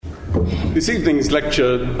This evening's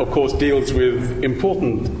lecture, of course, deals with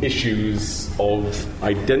important issues of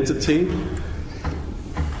identity,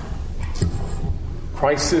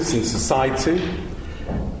 crisis in society,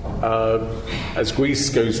 as Greece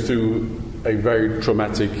goes through a very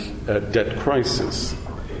traumatic debt crisis.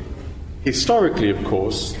 Historically, of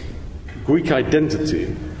course, Greek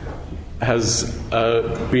identity has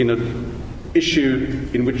been an issue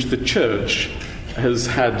in which the Church has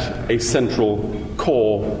had a central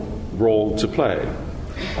core role to play.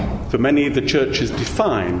 For many, the Church has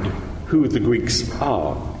defined who the Greeks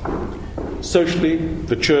are. Socially,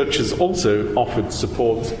 the Church has also offered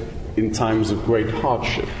support in times of great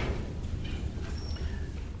hardship.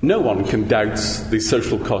 No one can doubt the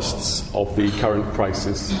social costs of the current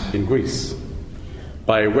crisis in Greece.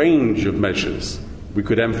 By a range of measures, we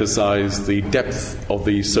could emphasize the depth of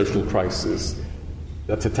the social crisis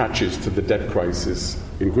that attaches to the debt crisis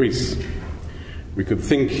in Greece. We could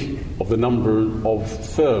think of the number of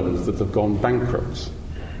firms that have gone bankrupt.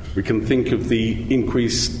 We can think of the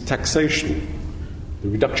increased taxation, the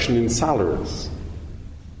reduction in salaries,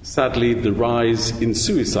 sadly the rise in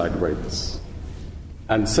suicide rates,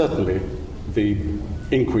 and certainly the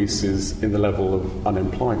increases in the level of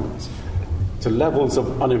unemployment, to levels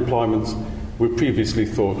of unemployment we previously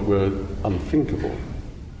thought were unthinkable.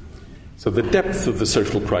 So the depth of the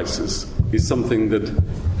social crisis is something that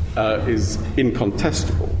is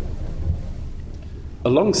incontestable.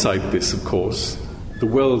 Alongside this, of course, the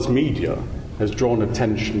world's media has drawn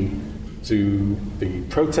attention to the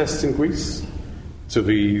protests in Greece, to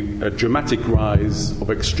the dramatic rise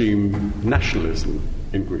of extreme nationalism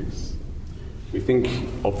in Greece. We think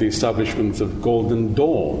of the establishment of Golden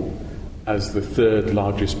Dawn as the third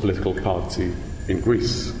largest political party in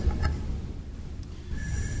Greece.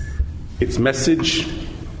 Its message,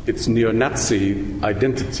 its neo-Nazi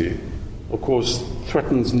identity, of course,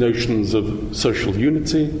 threatens notions of social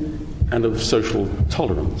unity and of social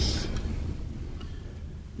tolerance.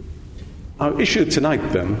 Our issue tonight,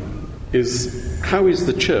 then, is how is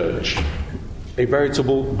the Church a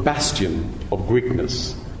veritable bastion of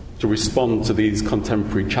Greekness to respond to these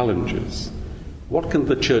contemporary challenges? What can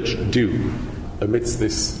the Church do amidst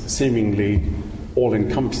this seemingly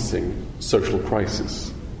all-encompassing social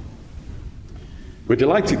crisis? We're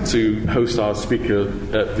delighted to host our speaker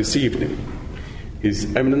this evening.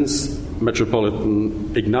 His Eminence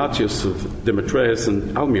Metropolitan Ignatius of Demetrius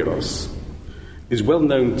and Almiros is well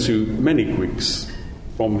known to many Greeks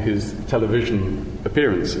from his television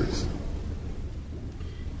appearances.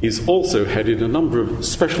 He's also headed a number of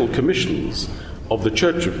special commissions of the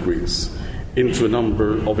Church of Greece into a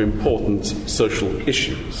number of important social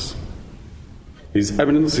issues. His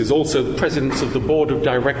Eminence is also the President of the Board of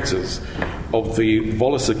Directors of the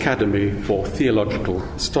Volos Academy for Theological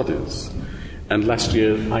Studies. And last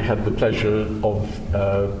year I had the pleasure of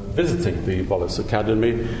visiting the Volos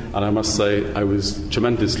Academy, and I must say I was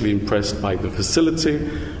tremendously impressed by the facility,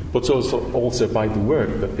 but also by the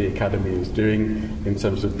work that the Academy is doing in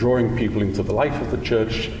terms of drawing people into the life of the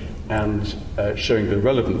Church and showing the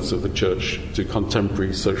relevance of the Church to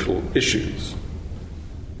contemporary social issues.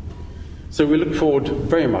 So we look forward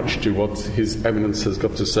very much to what His Eminence has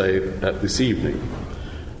got to say this evening.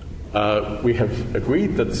 We have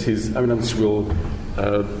agreed that His Eminence will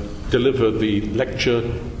deliver the lecture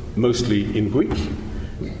mostly in Greek,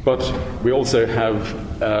 but we also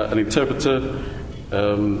have an interpreter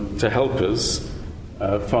to help us,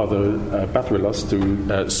 Father Bathrilos,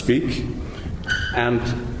 to speak. And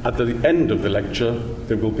at the end of the lecture,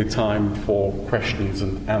 there will be time for questions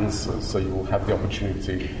and answers, so you will have the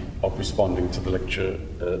opportunity of responding to the lecture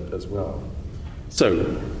as well.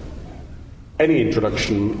 So, any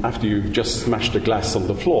introduction after you've just smashed a glass on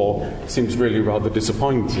the floor seems really rather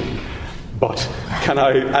disappointing. But can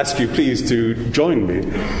I ask you please to join me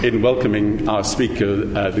in welcoming our speaker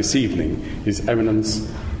this evening, His Eminence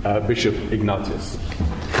Bishop Ignatius.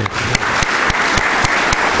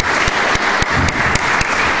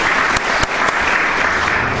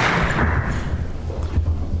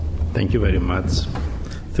 Thank you very much.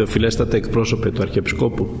 Θεοφιλέστατε εκπρόσωπε του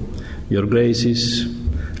Αρχιεπισκόπου, Your Graces,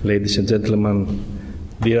 ladies and gentlemen,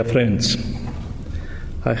 dear friends,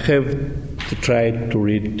 I have to try to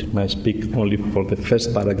read my speak only for the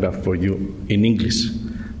first paragraph for you in English,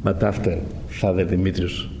 but after Father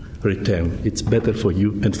Dimitrios' return, it's better for you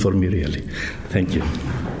and for me really. Thank you.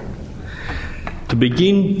 To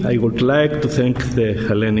begin, I would like to thank the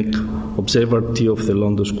Hellenic Observatory of the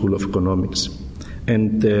London School of Economics,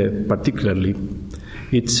 and particularly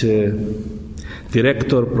its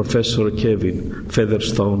director, Professor Kevin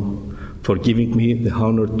Featherstone, for giving me the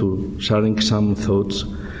honor to sharing some thoughts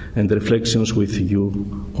and reflections with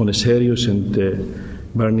you on a serious and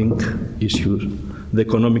burning issue, the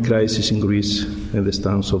economic crisis in Greece and the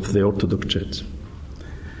stance of the Orthodox Church.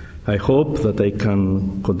 I hope that I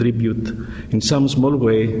can contribute in some small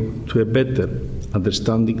way to a better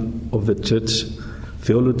understanding of the Church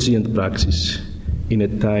theology and praxis in a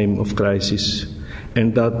time of crisis,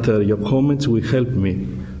 and that your comments will help me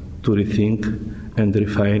to rethink and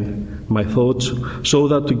refine my thoughts so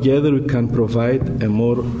that together we can provide a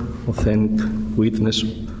more authentic witness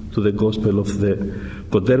to the gospel of the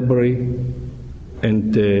contemporary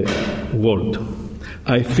and world.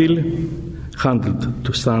 I feel humbled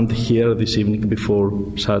to stand here this evening before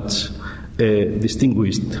such a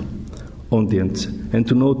distinguished audience and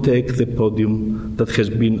to now take the podium that has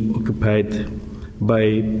been occupied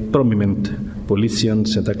by prominent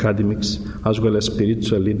politicians and academics, as well as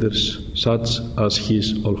spiritual leaders such as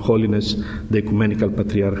His All Holiness the Ecumenical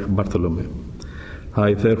Patriarch Bartholomew.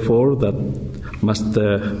 I therefore must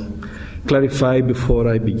clarify before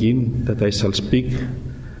I begin that I shall speak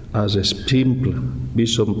as a simple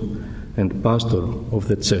bishop and pastor of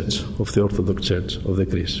the Church, of the Orthodox Church of the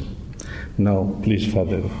Greece. Now, please,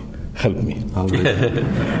 Father, help me. I'll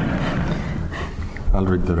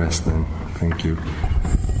read the rest then. Thank you.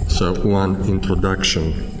 So, one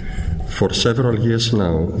introduction. For several years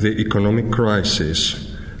now, the economic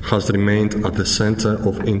crisis has remained at the center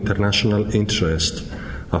of international interest,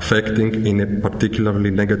 affecting in a particularly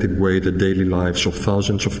negative way the daily lives of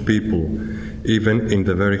thousands of people, even in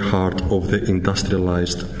the very heart of the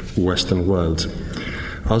industrialized Western world.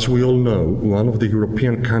 As we all know, one of the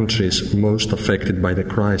European countries most affected by the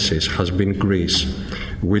crisis has been Greece,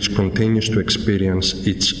 which continues to experience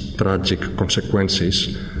its tragic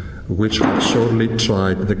consequences, which have sorely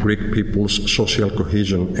tried the Greek people's social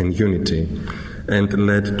cohesion and unity, and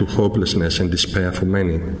led to hopelessness and despair for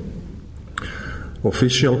many.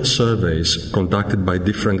 Official surveys conducted by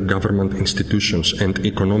different government institutions and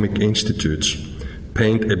economic institutes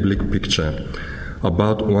paint a bleak picture.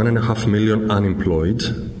 About 1.5 million unemployed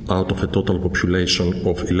out of a total population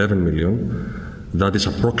of 11 million, that is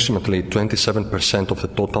approximately 27% of the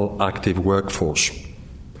total active workforce.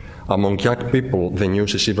 Among young people, the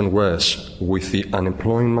news is even worse, with the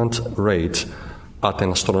unemployment rate at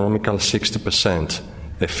an astronomical 60%,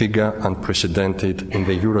 a figure unprecedented in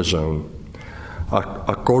the Eurozone.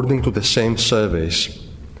 According to the same surveys,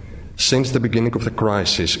 since the beginning of the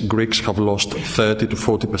crisis, Greeks have lost 30 to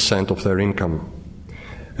 40% of their income.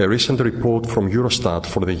 A recent report from Eurostat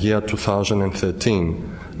for the year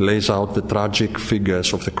 2013 lays out the tragic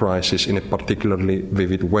figures of the crisis in a particularly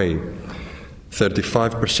vivid way.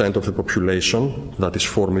 35% of the population, that is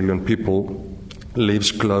 4 million people,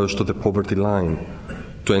 lives close to the poverty line.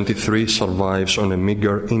 23% survives on a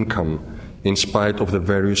meager income, in spite of the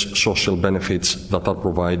various social benefits that are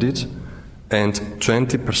provided, and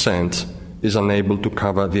 20% is unable to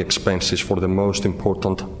cover the expenses for the most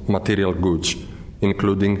important material goods,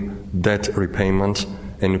 including debt repayment,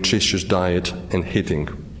 a nutritious diet, and heating.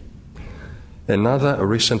 Another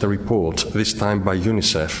recent report, this time by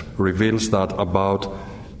UNICEF, reveals that about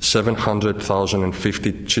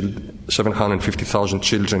 750,000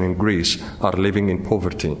 children in Greece are living in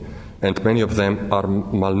poverty, and many of them are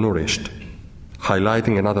malnourished,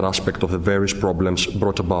 highlighting another aspect of the various problems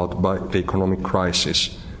brought about by the economic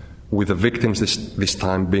crisis, with the victims this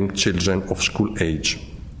time being children of school age.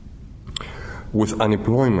 With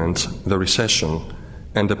unemployment, the recession,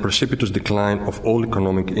 and the precipitous decline of all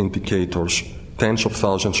economic indicators, tens of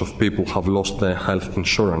thousands of people have lost their health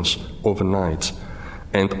insurance overnight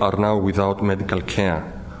and are now without medical care,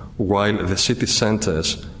 while the city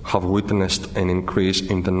centers have witnessed an increase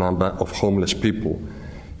in the number of homeless people,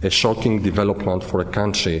 a shocking development for a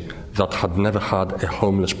country that had never had a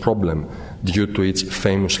homeless problem due to its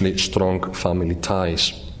famously strong family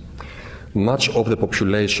ties. Much of the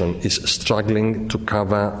population is struggling to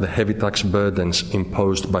cover the heavy tax burdens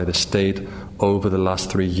imposed by the state over the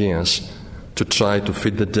last 3 years to try to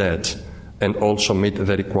feed the debt and also meet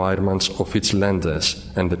the requirements of its lenders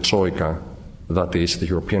and the Troika, that is, the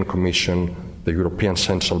European Commission, the European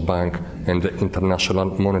Central Bank, and the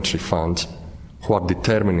International Monetary Fund, who are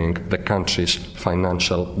determining the country's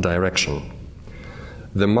financial direction.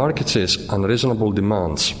 The market's unreasonable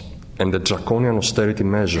demands and the draconian austerity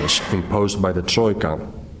measures imposed by the Troika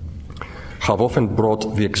have often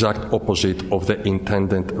brought the exact opposite of the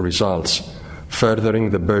intended results, furthering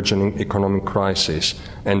the burgeoning economic crisis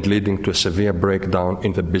and leading to a severe breakdown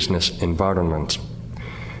in the business environment.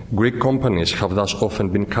 Greek companies have thus often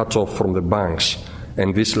been cut off from the banks,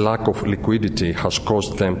 and this lack of liquidity has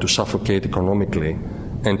caused them to suffocate economically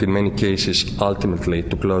and in many cases ultimately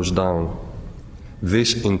to close down.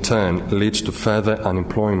 This, in turn, leads to further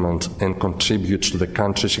unemployment and contributes to the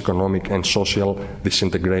country's economic and social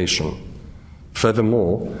disintegration.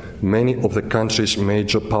 Furthermore, many of the country's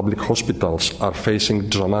major public hospitals are facing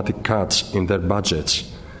dramatic cuts in their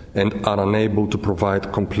budgets and are unable to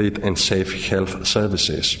provide complete and safe health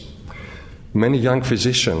services. Many young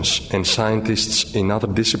physicians and scientists in other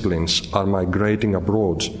disciplines are migrating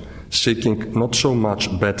abroad, seeking not so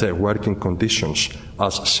much better working conditions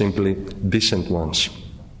as simply decent ones.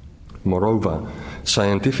 Moreover,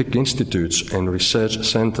 scientific institutes and research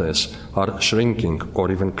centers are shrinking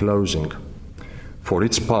or even closing. For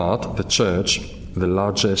its part, the Church, the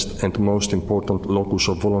largest and most important locus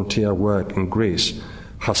of volunteer work in Greece,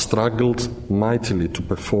 has struggled mightily to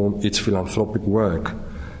perform its philanthropic work,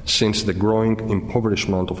 since the growing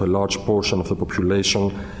impoverishment of a large portion of the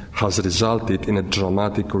population has resulted in a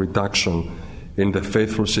dramatic reduction in the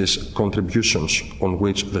faithful's contributions on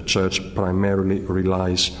which the Church primarily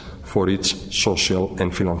relies for its social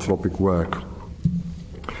and philanthropic work.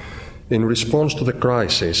 In response to the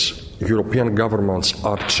crisis, European governments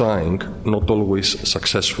are trying, not always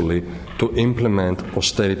successfully, to implement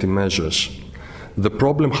austerity measures. The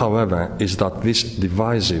problem, however, is that this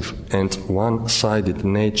divisive and one-sided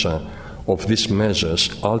nature of these measures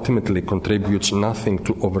ultimately contributes nothing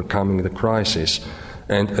to overcoming the crisis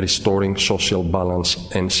and restoring social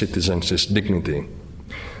balance and citizens' dignity.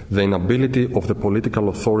 The inability of the political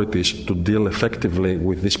authorities to deal effectively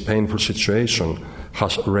with this painful situation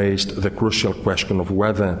has raised the crucial question of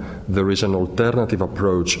whether there is an alternative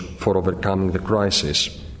approach for overcoming the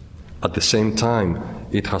crisis. At the same time,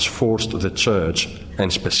 it has forced the Church,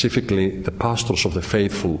 and specifically the pastors of the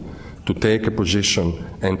faithful, to take a position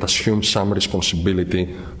and assume some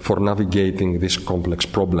responsibility for navigating this complex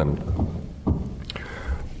problem.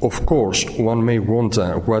 Of course, one may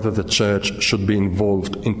wonder whether the Church should be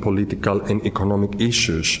involved in political and economic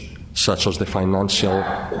issues, such as the financial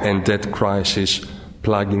and debt crisis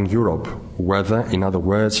plaguing Europe, whether, in other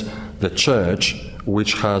words, the Church,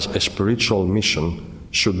 which has a spiritual mission,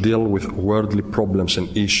 should deal with worldly problems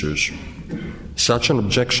and issues. Such an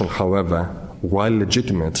objection, however, while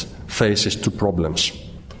legitimate, faces two problems.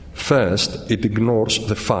 First, it ignores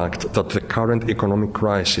the fact that the current economic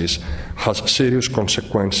crisis has serious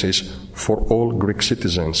consequences for all Greek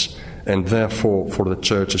citizens and therefore for the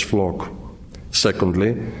Church's flock.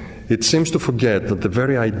 Secondly, it seems to forget that the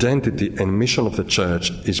very identity and mission of the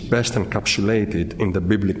Church is best encapsulated in the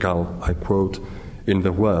biblical, I quote, "in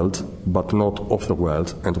the world, but not of the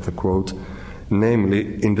world," end of the quote,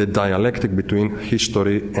 namely in the dialectic between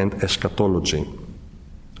history and eschatology,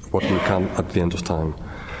 what will come at the end of time.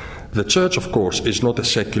 The Church, of course, is not a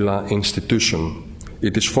secular institution.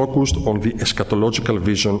 It is focused on the eschatological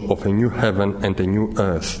vision of a new heaven and a new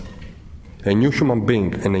earth, a new human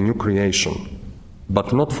being and a new creation,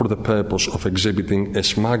 but not for the purpose of exhibiting a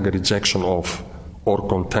smug rejection of or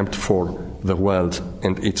contempt for the world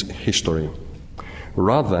and its history.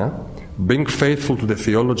 Rather, being faithful to the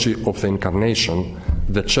theology of the Incarnation,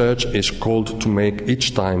 the Church is called to make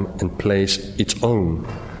each time and place its own,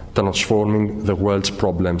 transforming the world's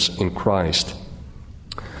problems in Christ.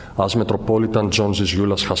 As Metropolitan John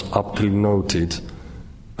Zizioulas has aptly noted,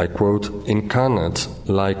 I quote, "Incarnate,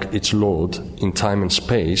 like its Lord, in time and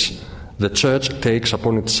space, the Church takes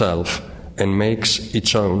upon itself and makes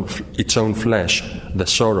its own flesh the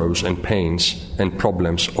sorrows and pains and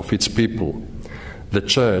problems of its people. The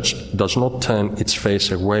Church does not turn its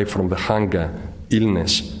face away from the hunger,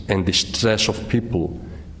 illness, and distress of people,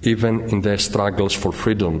 even in their struggles for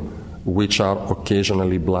freedom, which are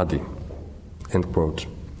occasionally bloody." End quote.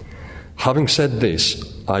 Having said this,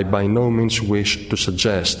 I by no means wish to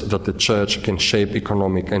suggest that the Church can shape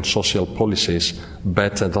economic and social policies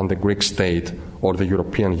better than the Greek state or the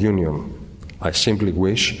European Union. I simply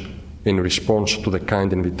wish, in response to the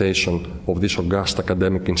kind invitation of this august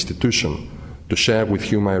academic institution, to share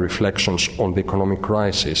with you my reflections on the economic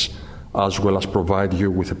crisis, as well as provide you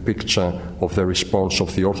with a picture of the response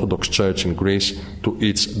of the Orthodox Church in Greece to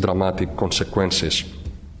its dramatic consequences.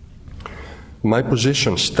 My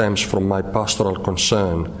position stems from my pastoral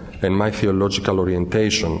concern and my theological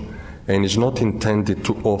orientation, and is not intended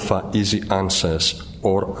to offer easy answers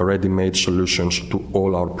or ready-made solutions to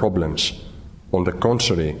all our problems. On the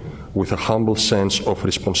contrary, with a humble sense of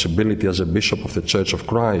responsibility as a bishop of the Church of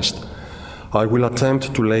Christ, I will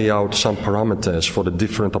attempt to lay out some parameters for a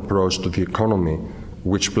different approach to the economy,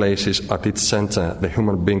 which places at its center the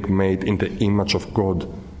human being made in the image of God,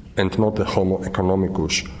 and not the Homo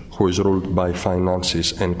economicus, who is ruled by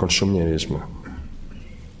finances and consumerism.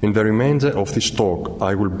 In the remainder of this talk,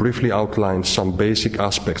 I will briefly outline some basic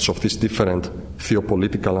aspects of this different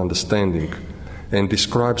theopolitical understanding, and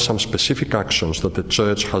describe some specific actions that the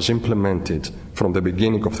Church has implemented from the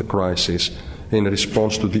beginning of the crisis in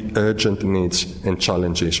response to the urgent needs and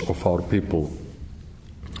challenges of our people.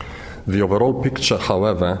 The overall picture,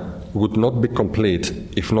 however, would not be complete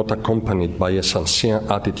if not accompanied by a sincere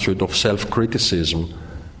attitude of self-criticism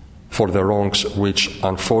for the wrongs which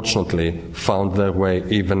unfortunately found their way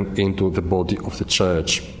even into the body of the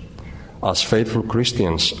Church. As faithful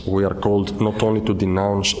Christians, we are called not only to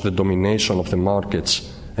denounce the domination of the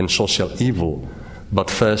markets and social evil, but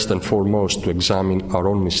first and foremost to examine our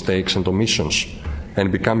own mistakes and omissions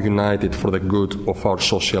and become united for the good of our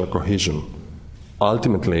social cohesion.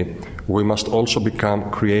 Ultimately, we must also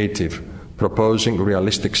become creative, proposing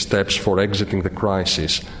realistic steps for exiting the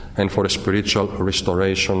crisis and for a spiritual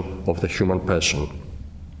restoration of the human person.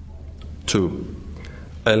 2.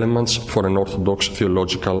 Elements for an orthodox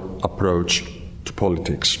theological approach to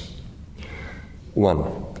politics. 1.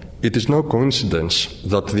 It is no coincidence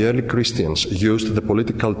that the early Christians used the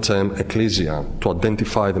political term ecclesia to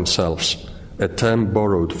identify themselves, a term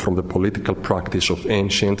borrowed from the political practice of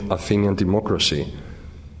ancient Athenian democracy,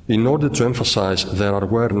 in order to emphasize their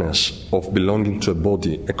awareness of belonging to a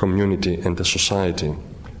body, a community, and a society,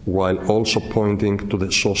 while also pointing to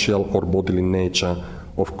the social or bodily nature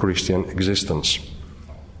of Christian existence.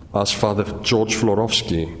 As Father George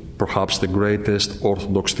Florovsky, perhaps the greatest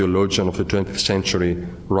Orthodox theologian of the 20th century,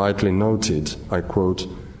 rightly noted, I quote,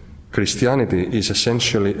 "Christianity is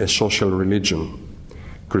essentially a social religion.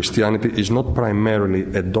 Christianity is not primarily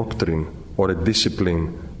a doctrine or a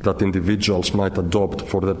discipline that individuals might adopt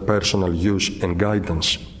for their personal use and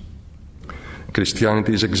guidance.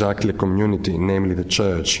 Christianity is exactly a community, namely the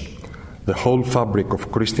Church. The whole fabric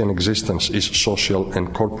of Christian existence is social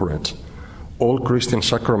and corporate. All Christian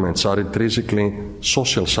sacraments are intrinsically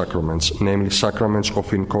social sacraments, namely sacraments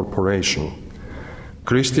of incorporation.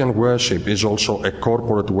 Christian worship is also a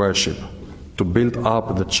corporate worship. To build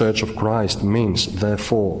up the Church of Christ means,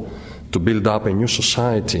 therefore, to build up a new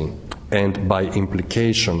society and, by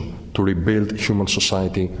implication, to rebuild human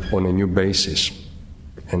society on a new basis."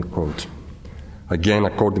 End quote. Again,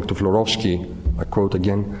 according to Florovsky, I quote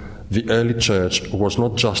again, "The early Church was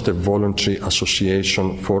not just a voluntary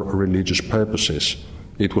association for religious purposes.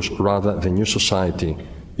 It was rather the new society,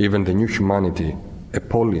 even the new humanity, a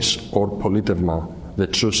polis or politevma, the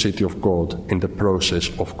true city of God in the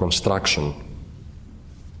process of construction."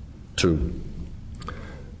 2.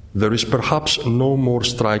 There is perhaps no more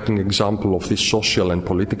striking example of this social and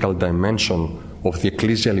political dimension of the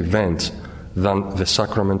ecclesial event than the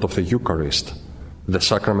sacrament of the Eucharist, the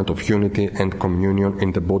sacrament of unity and communion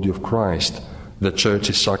in the body of Christ, the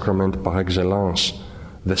Church's sacrament par excellence,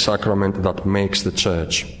 the sacrament that makes the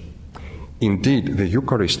Church. Indeed, the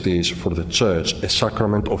Eucharist is, for the Church, a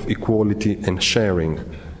sacrament of equality and sharing,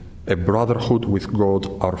 a brotherhood with God,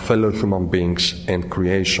 our fellow human beings, and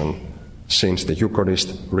creation, since the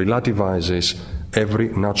Eucharist relativizes every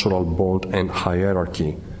natural bond and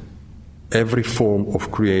hierarchy, every form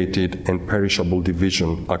of created and perishable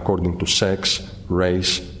division according to sex,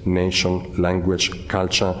 race, nation, language,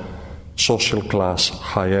 culture, social class,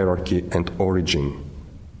 hierarchy, and origin.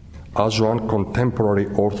 As one contemporary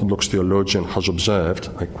Orthodox theologian has observed,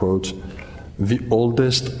 I quote, "The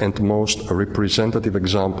oldest and most representative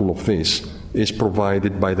example of this is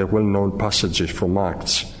provided by the well-known passages from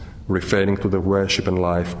Acts, referring to the worship and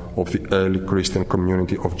life of the early Christian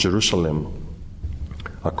community of Jerusalem.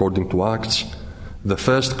 According to Acts, the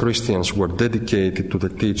first Christians were dedicated to the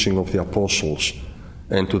teaching of the apostles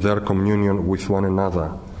and to their communion with one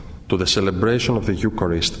another, to the celebration of the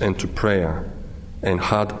Eucharist and to prayer, and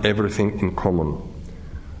had everything in common.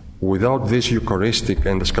 Without this Eucharistic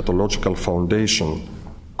and eschatological foundation,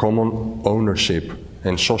 common ownership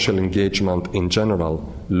and social engagement in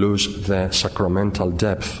general lose their sacramental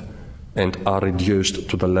depth and are reduced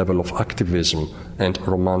to the level of activism and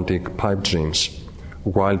romantic pipe dreams,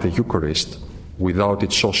 while the Eucharist, without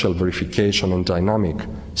its social verification and dynamic,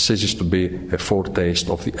 ceases to be a foretaste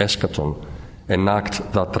of the eschaton, an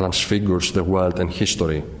act that transfigures the world and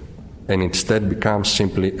history, and instead becomes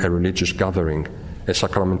simply a religious gathering, a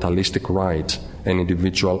sacramentalistic rite, an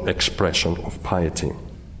individual expression of piety.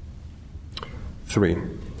 3.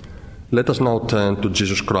 Let us now turn to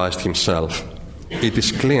Jesus Christ himself. It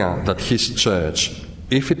is clear that his Church,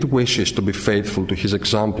 if it wishes to be faithful to his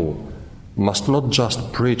example, must not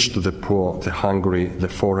just preach to the poor, the hungry, the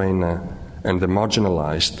foreigner, and the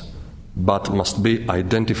marginalized, but must be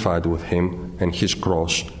identified with him and his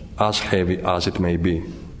cross, as heavy as it may be.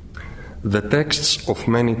 The texts of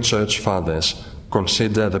many church fathers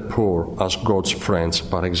consider the poor as God's friends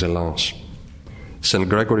par excellence. St.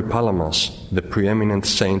 Gregory Palamas, the preeminent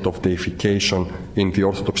saint of deification in the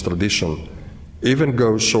Orthodox tradition, even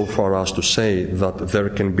goes so far as to say that there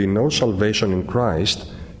can be no salvation in Christ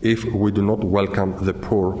if we do not welcome the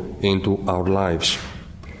poor into our lives.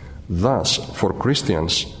 Thus, for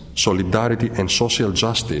Christians, solidarity and social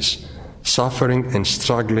justice, suffering and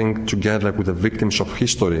struggling together with the victims of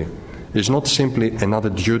history, is not simply another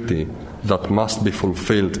duty that must be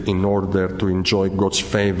fulfilled in order to enjoy God's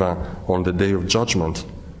favor on the day of judgment,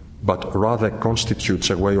 but rather constitutes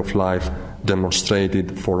a way of life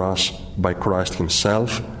demonstrated for us by Christ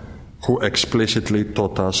Himself, who explicitly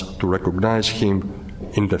taught us to recognize Him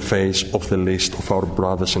in the face of the least of our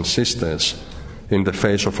brothers and sisters, in the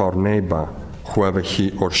face of our neighbor, whoever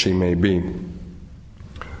he or she may be.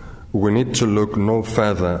 We need to look no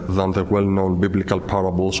further than the well-known biblical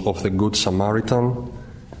parables of the Good Samaritan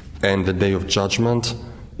and the Day of Judgment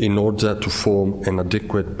in order to form an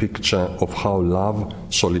adequate picture of how love,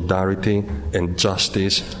 solidarity, and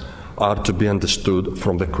justice are to be understood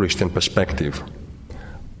from the Christian perspective.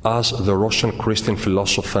 As the Russian Christian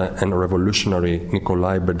philosopher and revolutionary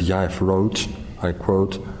Nikolai Berdyaev wrote, I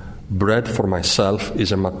quote, "Bread for myself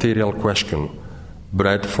is a material question.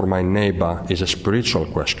 Bread for my neighbor is a spiritual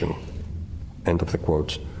question." End of the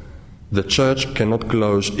quote. The Church cannot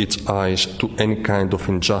close its eyes to any kind of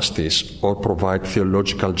injustice or provide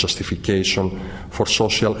theological justification for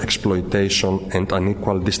social exploitation and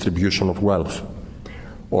unequal distribution of wealth.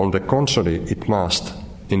 On the contrary, it must,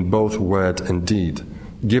 in both word and deed,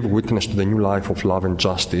 give witness to the new life of love and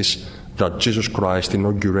justice that Jesus Christ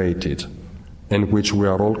inaugurated and which we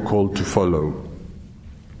are all called to follow.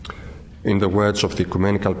 In the words of the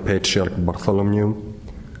Ecumenical Patriarch Bartholomew,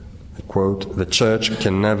 I quote, "The Church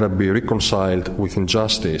can never be reconciled with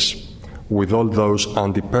injustice, with all those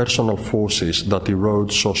anti-personal forces that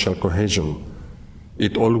erode social cohesion.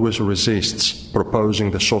 It always resists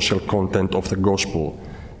proposing the social content of the Gospel,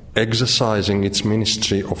 exercising its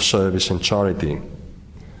ministry of service and charity.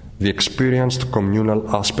 The experienced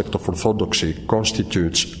communal aspect of Orthodoxy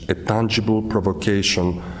constitutes a tangible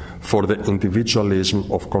provocation for the individualism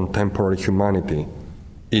of contemporary humanity,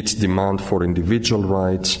 its demand for individual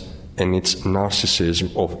rights, and its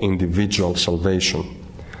narcissism of individual salvation.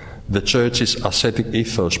 The Church's ascetic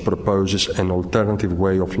ethos proposes an alternative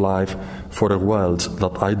way of life for a world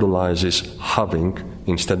that idolizes having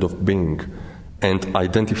instead of being, and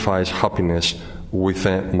identifies happiness with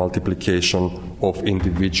a multiplication of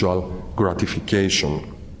individual gratification.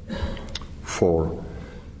 4.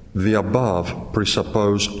 The above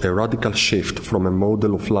presuppose a radical shift from a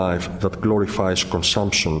model of life that glorifies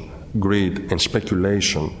consumption, greed, and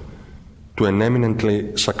speculation to an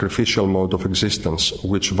eminently sacrificial mode of existence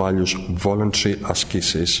which values voluntary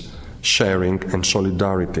ascesis, sharing, and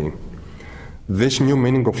solidarity. This new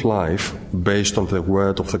meaning of life, based on the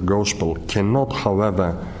word of the Gospel, cannot,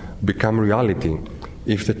 however, become reality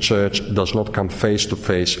if the Church does not come face to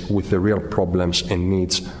face with the real problems and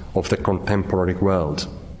needs of the contemporary world.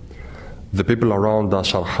 The people around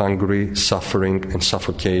us are hungry, suffering, and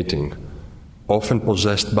suffocating. Often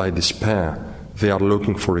possessed by despair, they are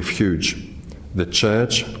looking for refuge. The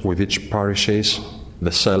Church, with its parishes,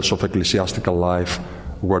 the cells of ecclesiastical life,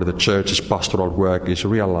 where the Church's pastoral work is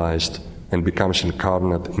realized and becomes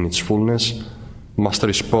incarnate in its fullness, must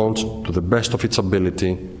respond to the best of its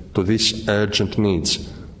ability to these urgent needs,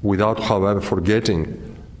 without, however, forgetting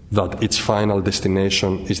that its final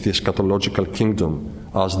destination is the eschatological kingdom,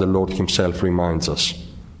 as the Lord Himself reminds us.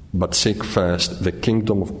 But seek first the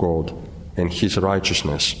kingdom of God and His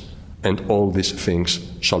righteousness, and all these things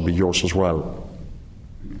shall be yours as well.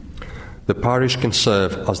 The parish can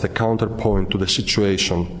serve as the counterpoint to the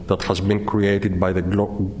situation that has been created by the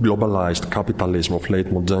globalized capitalism of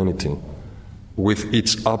late modernity, with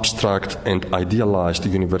its abstract and idealized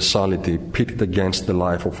universality pitted against the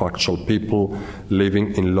life of actual people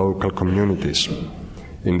living in local communities.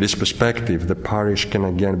 In this perspective, the parish can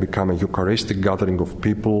again become a Eucharistic gathering of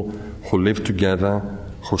people who live together,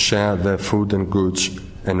 who share their food and goods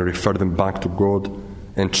and refer them back to God,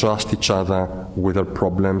 and trust each other with their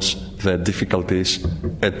problems, their difficulties,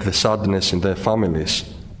 and the sadness in their families,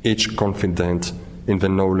 each confident in the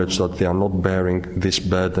knowledge that they are not bearing these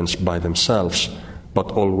burdens by themselves,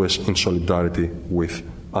 but always in solidarity with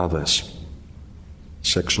others.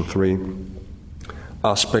 Section 3.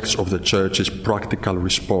 Aspects of the Church's practical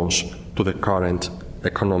response to the current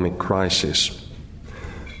economic crisis.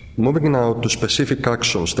 Moving now to specific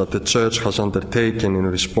actions that the Church has undertaken in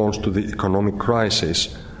response to the economic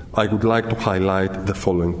crisis, I would like to highlight the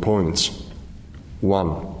following points.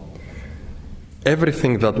 1.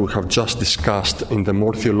 Everything that we have just discussed in the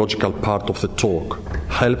more theological part of the talk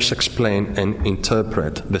helps explain and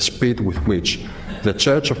interpret the speed with which the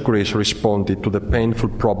Church of Greece responded to the painful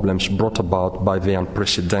problems brought about by the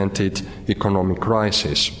unprecedented economic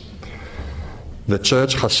crisis. The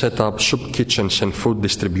Church has set up soup kitchens and food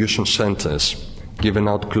distribution centers, given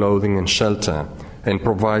out clothing and shelter, and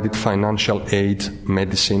provided financial aid,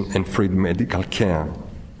 medicine, and free medical care.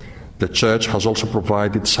 The Church has also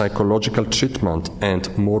provided psychological treatment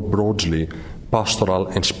and, more broadly, pastoral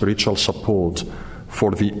and spiritual support for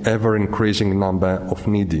the ever-increasing number of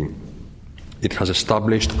needy. It has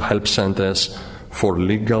established help centers for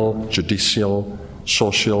legal, judicial,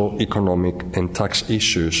 social, economic, and tax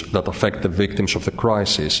issues that affect the victims of the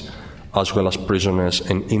crisis, as well as prisoners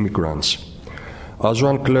and immigrants. As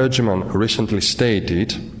one clergyman recently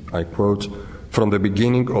stated, I quote, "From the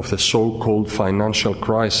beginning of the so-called financial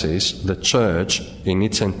crisis, the Church, in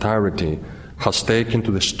its entirety, has taken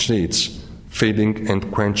to the streets, feeding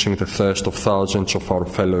and quenching the thirst of thousands of our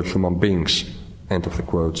fellow human beings." End of the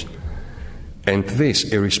quote. And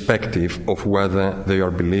this irrespective of whether they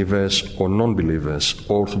are believers or non-believers,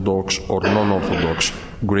 Orthodox or non-Orthodox,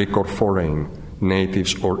 Greek or foreign,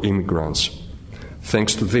 natives or immigrants.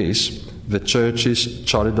 Thanks to this, the Church's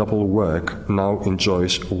charitable work now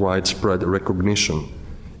enjoys widespread recognition,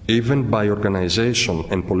 even by organizations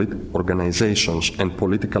and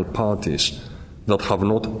political parties that have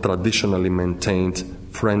not traditionally maintained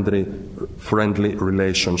friendly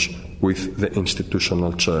relations with the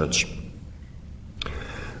institutional Church.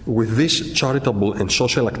 With these charitable and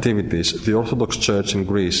social activities, the Orthodox Church in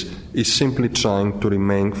Greece is simply trying to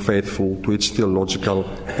remain faithful to its theological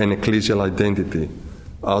and ecclesial identity,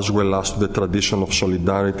 as well as to the tradition of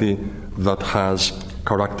solidarity that has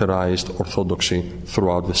characterized Orthodoxy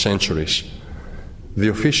throughout the centuries. The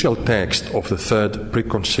official text of the Third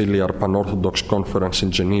Preconciliar Pan-Orthodox Conference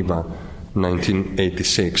in Geneva,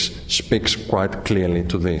 1986, speaks quite clearly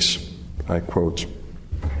to this. I quote,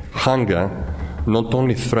 "Hunger not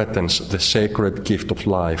only threatens the sacred gift of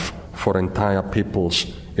life for entire peoples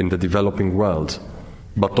in the developing world,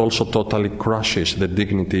 but also totally crushes the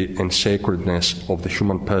dignity and sacredness of the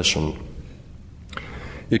human person.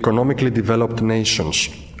 Economically developed nations,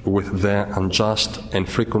 with their unjust and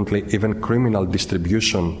frequently even criminal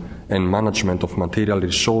distribution and management of material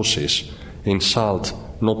resources, insult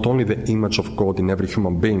not only the image of God in every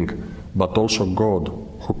human being, but also God,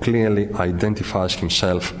 who clearly identifies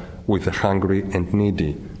himself with the hungry and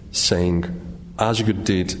needy, saying, 'As you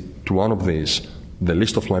did to one of these, the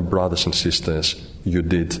least of my brothers and sisters, you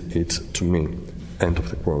did it to me.'" End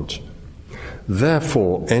of the quote.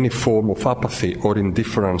 Therefore, any form of apathy or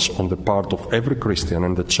indifference on the part of every Christian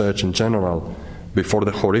and the Church in general before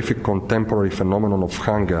the horrific contemporary phenomenon of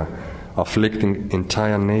hunger afflicting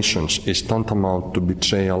entire nations is tantamount to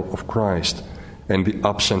betrayal of Christ and the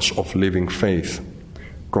absence of living faith.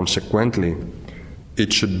 Consequently,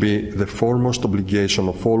 it should be the foremost obligation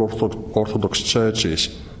of all Orthodox churches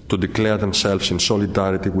to declare themselves in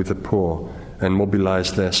solidarity with the poor and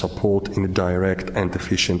mobilize their support in a direct and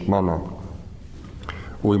efficient manner.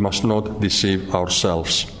 We must not deceive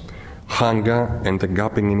ourselves. Hunger and the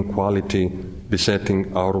gaping inequality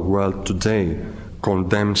besetting our world today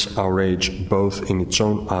condemns our age both in its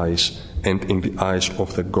own eyes and in the eyes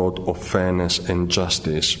of the God of fairness and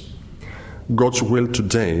justice. God's will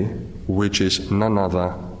today, which is none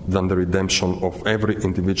other than the redemption of every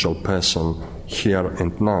individual person here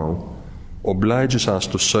and now, obliges us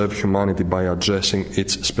to serve humanity by addressing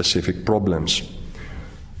its specific problems.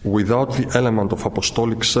 Without the element of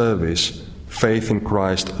apostolic service, faith in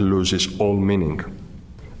Christ loses all meaning.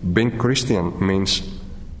 Being Christian means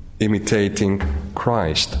imitating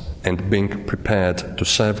Christ and being prepared to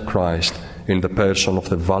serve Christ in the person of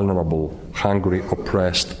the vulnerable, hungry,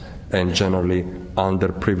 oppressed, and generally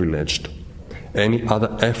underprivileged. Any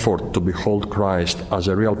other effort to behold Christ as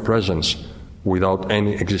a real presence without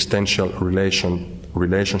any existential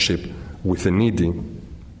relationship with the needy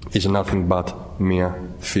is nothing but mere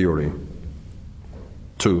theory.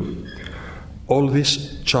 2. All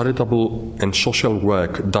this charitable and social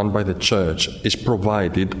work done by the Church is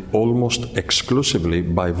provided almost exclusively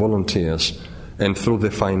by volunteers and through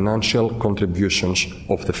the financial contributions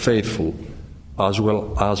of the faithful, as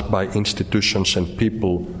well as by institutions and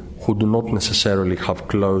people who do not necessarily have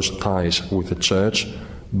close ties with the Church,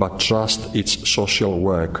 but trust its social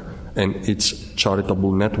work and its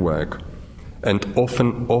charitable network, and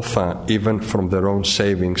often offer even from their own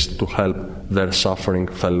savings to help their suffering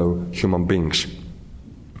fellow human beings.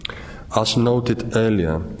 As noted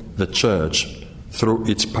earlier, the Church, through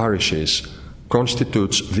its parishes,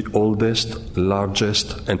 constitutes the oldest,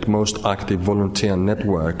 largest, and most active volunteer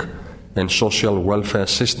network and social welfare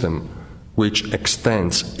system, which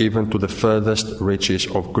extends even to the furthest reaches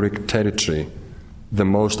of Greek territory, the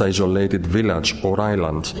most isolated village or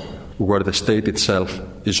island, where the state itself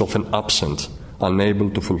is often absent, unable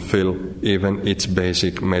to fulfill even its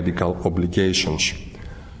basic medical obligations.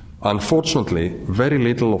 Unfortunately, very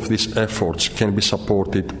little of these efforts can be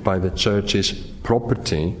supported by the Church's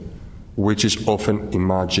property, which is often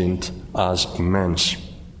imagined as immense.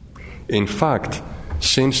 In fact,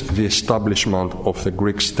 since the establishment of the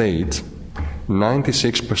Greek state,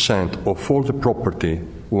 96% of all the property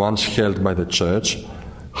once held by the Church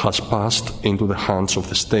has passed into the hands of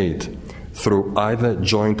the state through either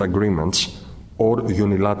joint agreements or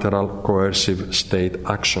unilateral coercive state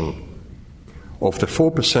action. Of the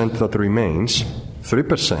 4% that remains,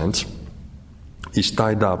 3% is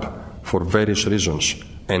tied up for various reasons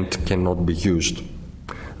and cannot be used.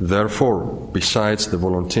 Therefore, besides the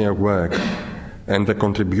volunteer work and the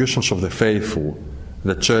contributions of the faithful,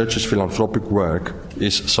 the Church's philanthropic work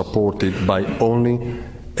is supported by only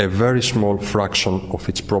a very small fraction of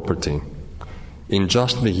its property. In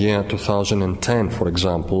just the year 2010, for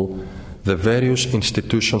example, the various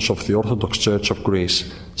institutions of the Orthodox Church of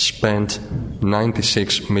Greece spent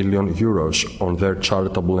 96 million euros on their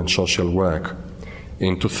charitable and social work.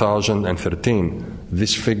 In 2013,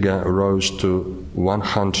 this figure rose to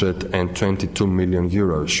 122 million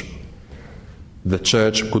euros. The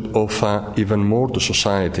Church could offer even more to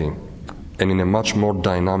society, and in a much more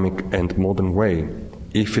dynamic and modern way,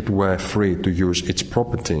 if it were free to use its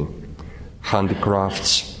property.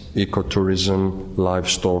 Handicrafts, ecotourism,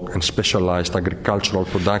 livestock, and specialized agricultural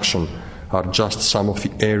production are just some of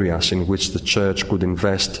the areas in which the Church could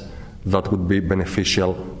invest that would be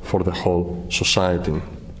beneficial for the whole society.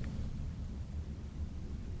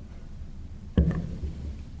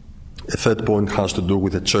 A third point has to do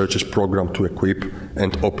with the Church's program to equip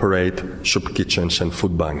and operate soup kitchens and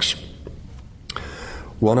food banks.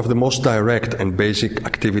 One of the most direct and basic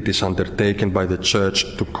activities undertaken by the Church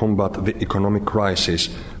to combat the economic crisis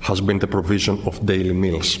has been the provision of daily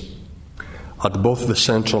meals. At both the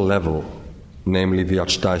central level, namely the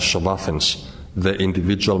Archdiocese of Athens, the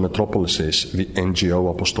individual metropolises, the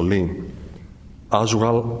NGO Apostoli, as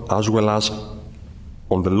well as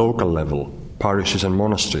on the local level, parishes and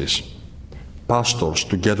monasteries, pastors,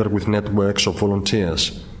 together with networks of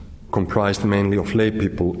volunteers, comprised mainly of lay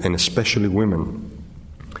people and especially women,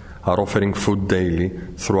 are offering food daily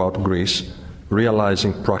throughout Greece,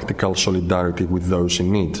 realizing practical solidarity with those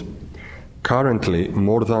in need. Currently,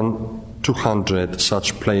 more than 200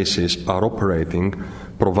 such places are operating,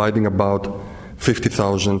 providing about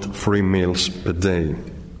 50,000 free meals per day.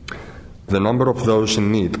 The number of those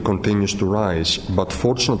in need continues to rise, but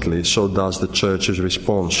fortunately, so does the Church's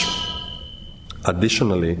response.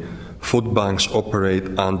 Additionally, food banks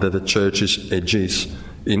operate under the Church's aegis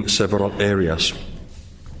in several areas,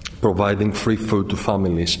 providing free food to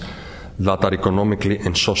families that are economically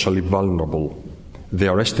and socially vulnerable. They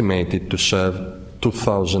are estimated to serve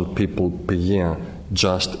 2,000 people per year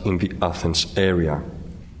just in the Athens area.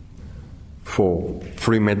 4.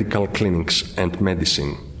 Free medical clinics and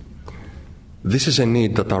medicine. This is a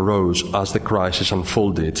need that arose as the crisis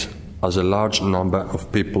unfolded, as a large number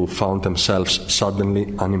of people found themselves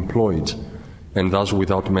suddenly unemployed and thus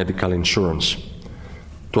without medical insurance.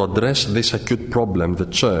 To address this acute problem, the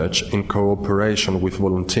Church, in cooperation with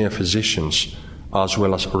volunteer physicians, as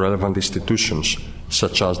well as relevant institutions,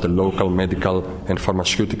 such as the local medical and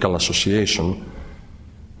pharmaceutical associations,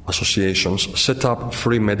 set up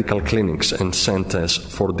free medical clinics and centers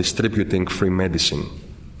for distributing free medicine.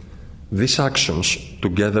 These actions,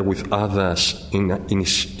 together with others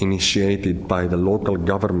initiated by the local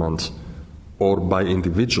government or by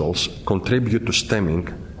individuals, contribute to stemming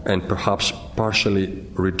and perhaps partially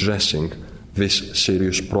redressing this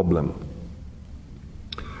serious problem.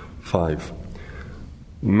 5.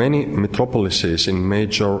 Many metropolises in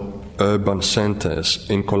major urban centers,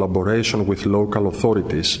 in collaboration with local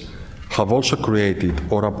authorities, have also created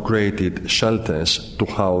or upgraded shelters to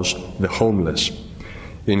house the homeless.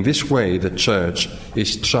 In this way, the Church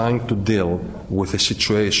is trying to deal with a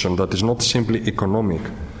situation that is not simply economic,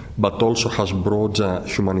 but also has broader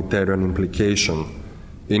humanitarian implication,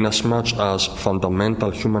 inasmuch as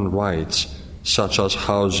fundamental human rights, such as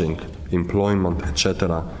housing, employment,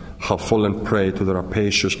 etc., have fallen prey to the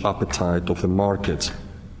rapacious appetite of the market,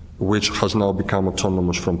 which has now become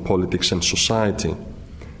autonomous from politics and society,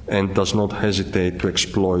 and does not hesitate to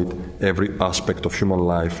exploit every aspect of human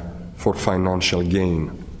life for financial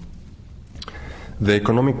gain. The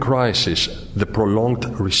economic crisis, the prolonged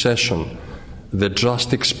recession, the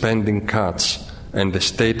drastic spending cuts and the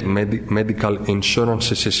state medical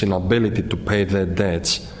insurance's inability to pay their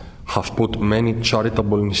debts have put many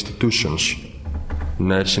charitable institutions,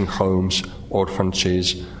 nursing homes,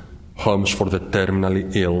 orphanages, homes for the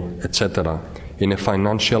terminally ill, etc., in a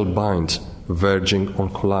financial bind verging on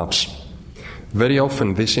collapse. Very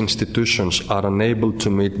often these institutions are unable to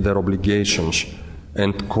meet their obligations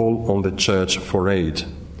and call on the Church for aid.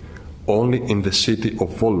 Only in the city of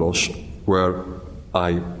Volos, where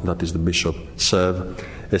I, that is the bishop, serve,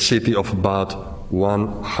 a city of about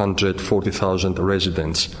 140,000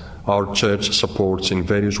 residents, our church supports in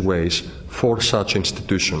various ways 4 such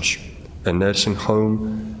institutions: a nursing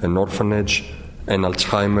home, an orphanage, an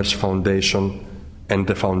Alzheimer's foundation, and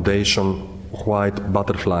the foundation White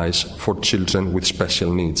Butterflies for children with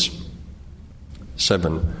special needs.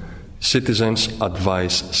 7. Citizens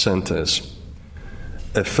Advice Centers.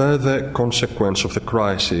 A further consequence of the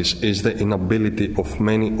crisis is the inability of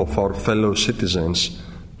many of our fellow citizens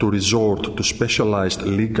to resort to specialized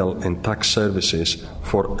legal and tax services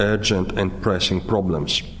for urgent and pressing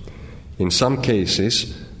problems. In some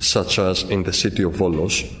cases, such as in the city of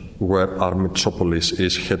Volos, where our metropolis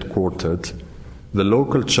is headquartered, the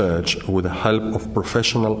local church, with the help of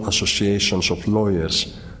professional associations of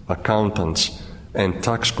lawyers, accountants, and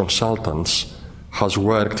tax consultants, has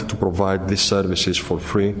worked to provide these services for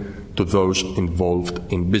free to those involved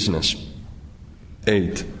in business.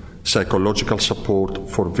 8. Psychological support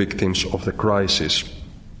for victims of the crisis.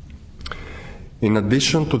 In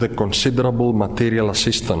addition to the considerable material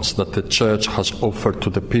assistance that the Church has offered to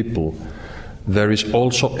the people, there is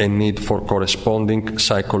also a need for corresponding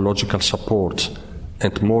psychological support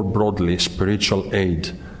and, more broadly, spiritual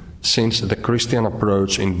aid, since the Christian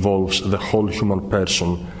approach involves the whole human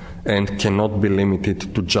person and cannot be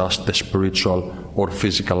limited to just the spiritual or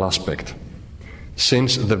physical aspect.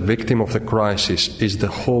 Since the victim of the crisis is the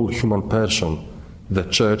whole human person, the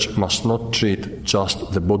Church must not treat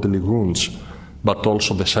just the bodily wounds, but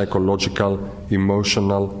also the psychological,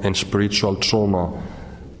 emotional, and spiritual trauma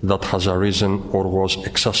that has arisen or was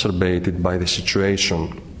exacerbated by the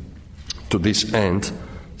situation. To this end,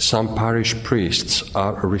 some parish priests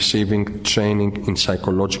are receiving training in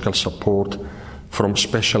psychological support from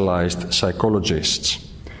specialized psychologists.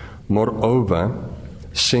 Moreover,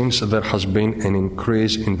 since there has been an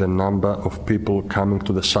increase in the number of people coming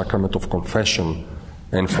to the sacrament of confession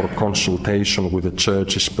and for consultation with the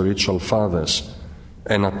Church's spiritual fathers,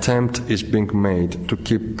 an attempt is being made to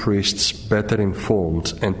keep priests better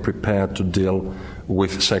informed and prepared to deal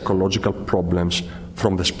with psychological problems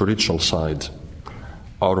from the spiritual side.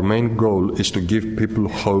 Our main goal is to give people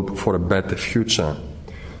hope for a better future,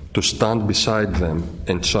 to stand beside them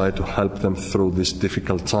and try to help them through this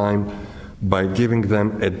difficult time by giving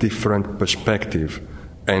them a different perspective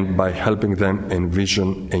and by helping them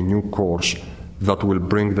envision a new course that will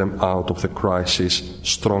bring them out of the crisis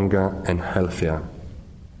stronger and healthier.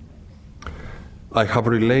 I have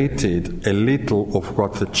related a little of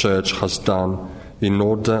what the Church has done in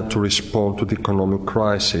order to respond to the economic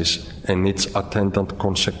crisis and its attendant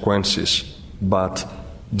consequences, but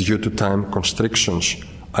due to time constrictions,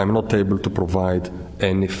 I am not able to provide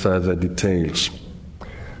any further details.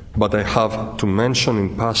 But I have to mention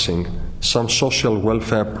in passing some social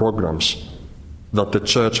welfare programs that the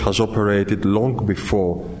Church has operated long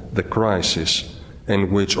before the crisis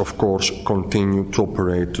and which, of course, continue to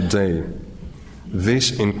operate today.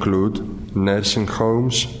 These include nursing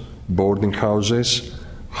homes, boarding houses,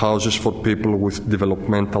 houses for people with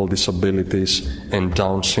developmental disabilities and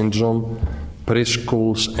Down syndrome,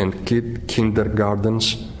 preschools and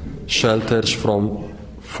kindergartens, shelters for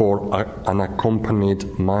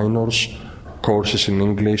unaccompanied minors, courses in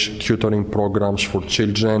English, tutoring programs for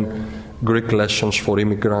children, Greek lessons for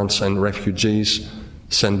immigrants and refugees,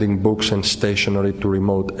 sending books and stationery to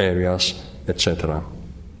remote areas, etc.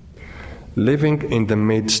 Living in the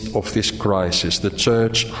midst of this crisis, the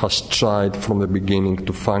Church has tried from the beginning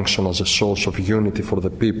to function as a source of unity for the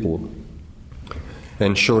people,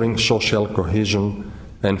 ensuring social cohesion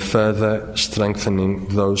and further strengthening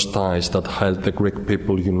those ties that held the Greek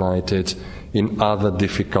people united in other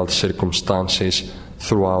difficult circumstances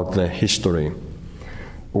throughout their history.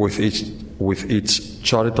 With its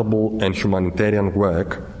charitable and humanitarian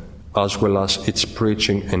work, as well as its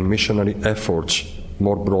preaching and missionary efforts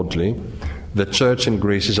more broadly, the Church in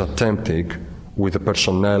Greece is attempting, with the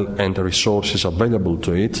personnel and the resources available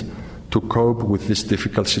to it, to cope with this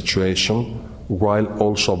difficult situation while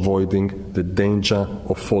also avoiding the danger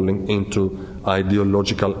of falling into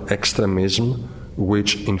ideological extremism,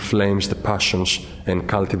 which inflames the passions and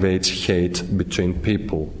cultivates hate between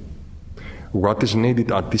people. What is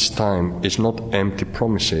needed at this time is not empty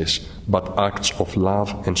promises, but acts of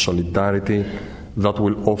love and solidarity that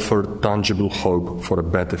will offer tangible hope for a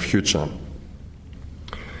better future.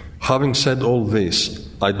 Having said all this,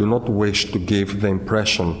 I do not wish to give the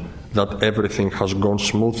impression that everything has gone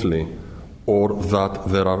smoothly or that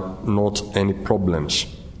there are not any problems.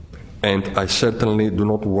 And I certainly do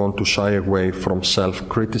not want to shy away from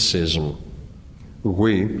self-criticism.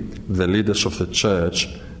 We, the leaders of the Church,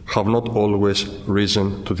 have not always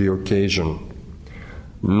risen to the occasion.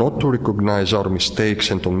 Not to recognize our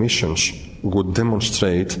mistakes and omissions would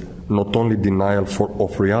demonstrate not only denial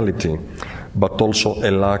of reality, but also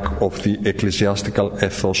a lack of the ecclesiastical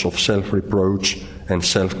ethos of self-reproach and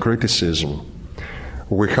self-criticism.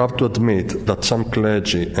 We have to admit that some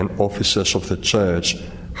clergy and officers of the Church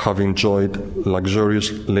have enjoyed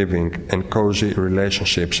luxurious living and cozy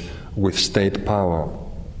relationships with state power,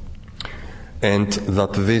 and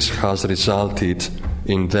that this has resulted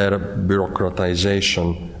in their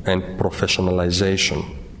bureaucratization and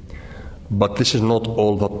professionalization. But this is not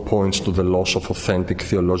all that points to the loss of authentic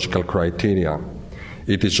theological criteria.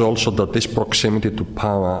 It is also that this proximity to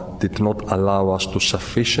power did not allow us to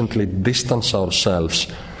sufficiently distance ourselves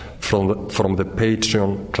from the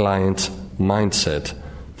Patreon-client mindset,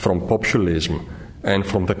 from populism, and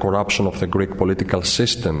from the corruption of the Greek political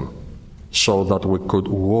system, so that we could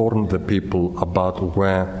warn the people about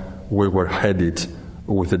where we were headed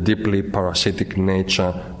with the deeply parasitic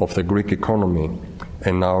nature of the Greek economy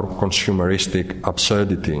and our consumeristic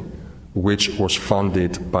absurdity, which was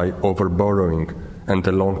funded by overborrowing and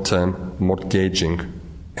the long-term mortgaging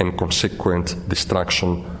and consequent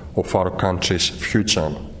destruction of our country's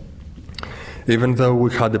future. Even though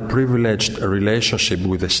we had a privileged relationship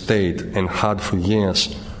with the state and had for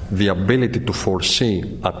years the ability to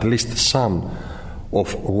foresee at least some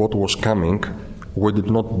of what was coming, we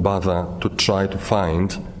did not bother to try to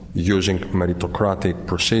find, using meritocratic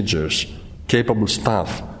procedures, capable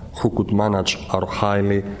staff who could manage our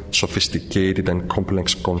highly sophisticated and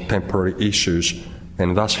complex contemporary issues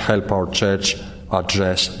and thus help our Church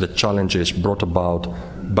address the challenges brought about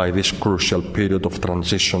by this crucial period of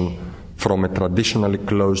transition from a traditionally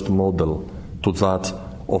closed model to that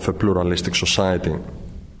of a pluralistic society.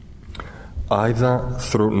 Either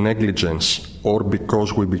through negligence or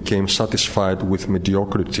because we became satisfied with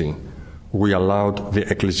mediocrity, we allowed the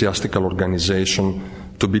ecclesiastical organization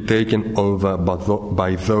to be taken over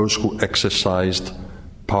by those who exercised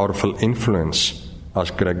powerful influence,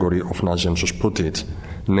 as Gregory of Nazianzus put it,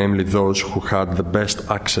 namely those who had the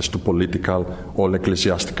best access to political or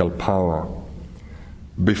ecclesiastical power.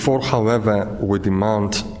 Before, however, we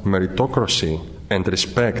demand meritocracy and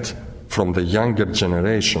respect from the younger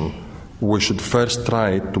generation, we should first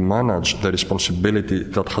try to manage the responsibility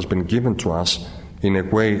that has been given to us in a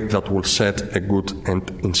way that will set a good and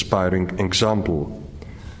inspiring example.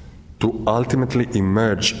 To ultimately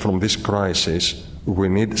emerge from this crisis, we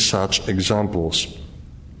need such examples.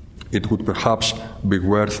 It would perhaps be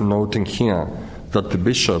worth noting here that the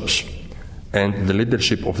bishops and the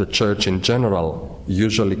leadership of the Church in general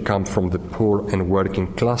usually come from the poor and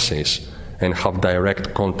working classes and have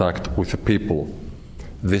direct contact with the people.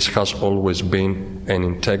 This has always been an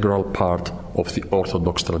integral part of the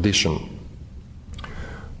Orthodox tradition.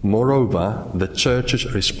 Moreover, the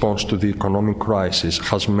Church's response to the economic crisis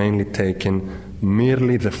has mainly taken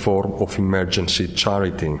merely the form of emergency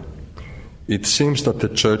charity. It seems that the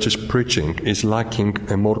Church's preaching is lacking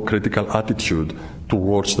a more critical attitude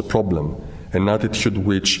towards the problem, an attitude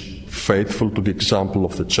which, faithful to the example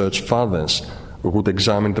of the Church Fathers, would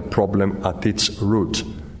examine the problem at its root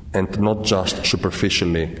and not just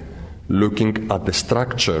superficially, looking at the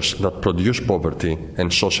structures that produce poverty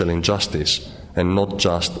and social injustice, and not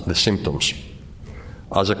just the symptoms.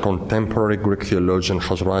 As a contemporary Greek theologian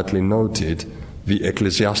has rightly noted, the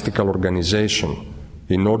ecclesiastical organization,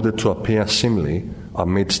 in order to appear seemly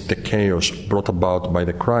amidst the chaos brought about by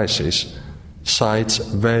the crisis, cites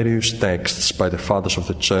various texts by the Fathers of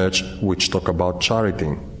the Church which talk about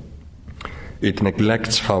charity. It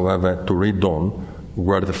neglects, however, to read on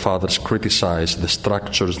where the Fathers criticize the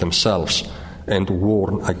structures themselves and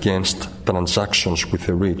warn against transactions with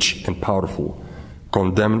the rich and powerful,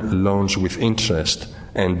 condemn loans with interest,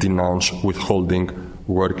 and denounce withholding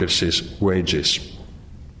workers' wages.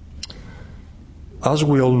 As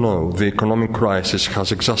we all know, the economic crisis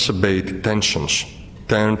has exacerbated tensions,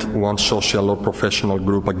 turned one social or professional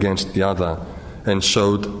group against the other, and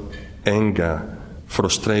sowed anger,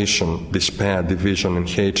 frustration, despair, division, and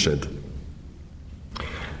hatred.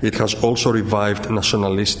 It has also revived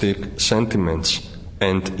nationalistic sentiments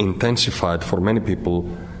and intensified, for many people,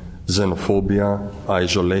 xenophobia,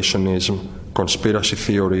 isolationism, conspiracy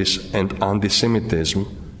theories, and anti-Semitism,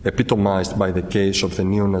 epitomized by the case of the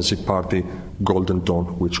neo-Nazi party Golden Dawn,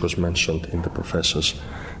 which was mentioned in the professor's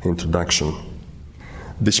introduction.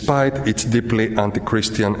 Despite its deeply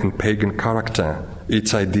anti-Christian and pagan character,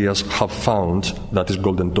 its ideas have found, that is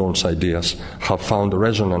Golden Dawn's ideas, have found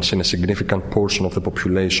resonance in a significant portion of the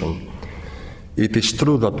population. It is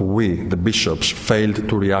true that we, the bishops, failed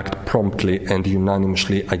to react promptly and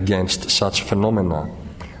unanimously against such phenomena,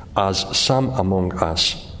 as some among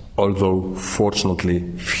us, although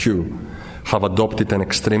fortunately few, have adopted an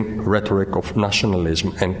extreme rhetoric of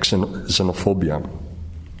nationalism and xenophobia.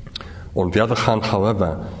 On the other hand,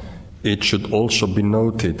 however, it should also be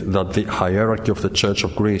noted that the hierarchy of the Church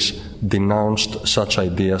of Greece denounced such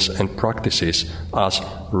ideas and practices as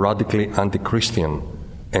radically anti-Christian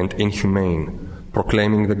and inhumane,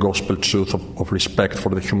 proclaiming the gospel truth of respect for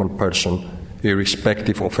the human person,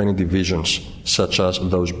 irrespective of any divisions, such as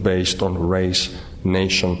those based on race,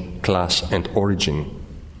 nation, class, and origin.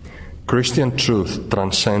 Christian truth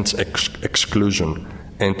transcends exclusion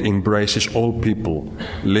and embraces all people,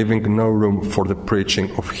 leaving no room for the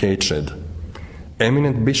preaching of hatred.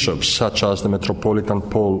 Eminent bishops, such as the Metropolitan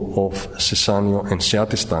Paul of Sissanio and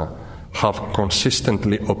Siatista, have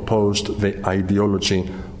consistently opposed the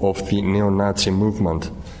ideology of the neo-Nazi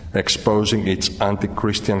movement, exposing its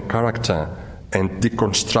anti-Christian character and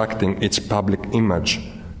deconstructing its public image,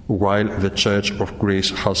 while the Church of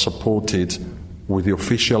Greece has supported, with the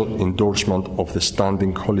official endorsement of the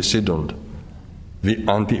Standing Holy Synod, the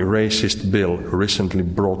anti-racist bill recently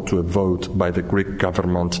brought to a vote by the Greek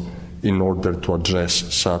government in order to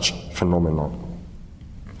address such phenomena.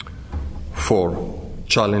 4.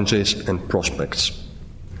 Challenges and prospects.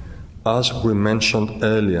 As we mentioned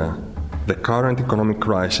earlier, the current economic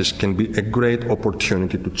crisis can be a great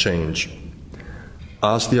opportunity to change.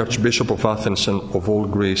 As the Archbishop of Athens and of all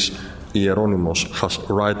Greece, Hieronymus, has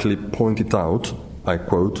rightly pointed out, I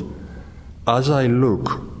quote, As I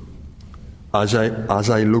look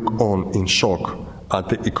on in shock at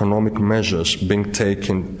the economic measures being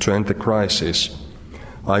taken to end the crisis,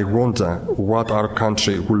 I wonder what our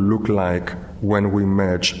country will look like when we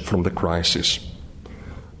emerge from the crisis.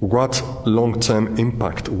 What long-term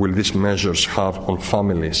impact will these measures have on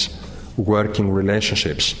families, working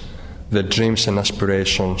relationships, the dreams and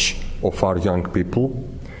aspirations of our young people?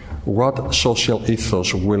 What social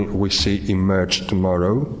ethos will we see emerge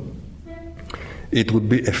tomorrow? It would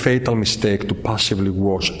be a fatal mistake to passively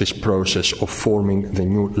watch this process of forming the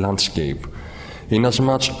new landscape.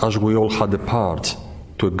 Inasmuch as we all had a part,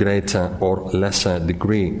 to a greater or lesser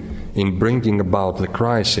degree, in bringing about the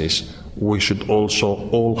crisis, we should also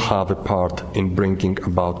all have a part in bringing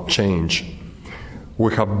about change.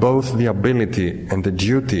 We have both the ability and the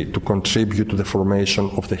duty to contribute to the formation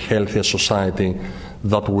of the healthier society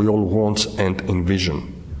that we all want and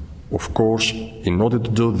envision. Of course, in order to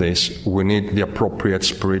do this, we need the appropriate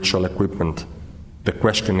spiritual equipment. The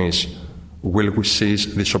question is, will we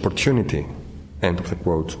seize this opportunity? End of the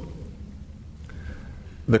quote.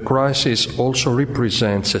 The crisis also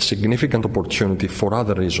represents a significant opportunity for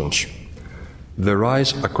other reasons. The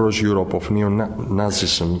rise across Europe of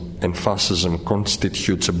neo-Nazism and fascism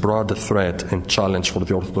constitutes a broader threat and challenge for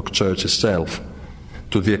the Orthodox Church itself,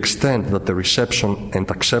 to the extent that the reception and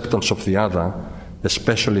acceptance of the other,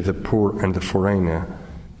 especially the poor and the foreigner,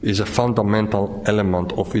 is a fundamental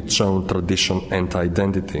element of its own tradition and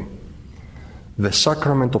identity. The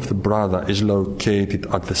sacrament of the brother is located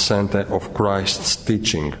at the center of Christ's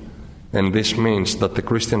teaching, and this means that the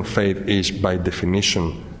Christian faith is, by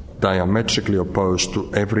definition, diametrically opposed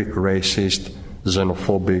to every racist,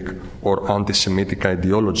 xenophobic, or anti-Semitic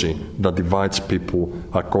ideology that divides people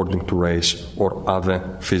according to race or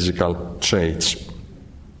other physical traits.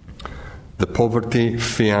 The poverty,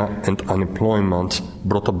 fear, and unemployment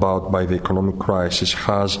brought about by the economic crisis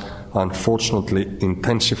has, unfortunately,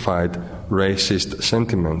 intensified racist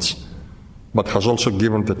sentiments, but has also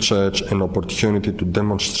given the Church an opportunity to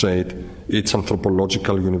demonstrate its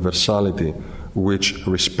anthropological universality, which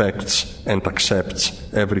respects and accepts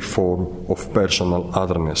every form of personal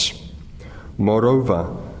otherness.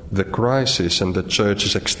 Moreover, the crisis and the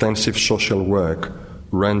Church's extensive social work,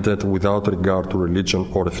 rendered without regard to religion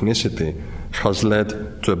or ethnicity, has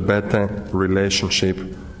led to a better relationship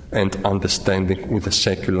and understanding with the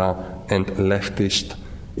secular and leftist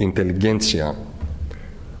intelligentsia,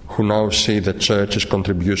 who now see the Church's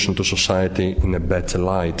contribution to society in a better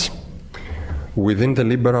light. Within the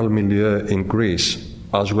liberal milieu in Greece,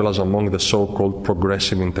 as well as among the so-called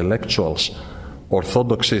progressive intellectuals,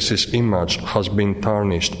 Orthodoxy's image has been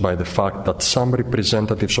tarnished by the fact that some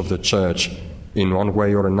representatives of the Church, in one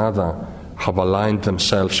way or another, have aligned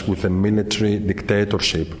themselves with a military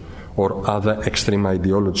dictatorship or other extreme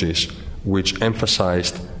ideologies which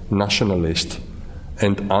emphasized nationalist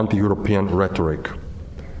and anti-European rhetoric.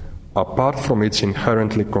 Apart from its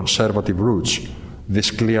inherently conservative roots, this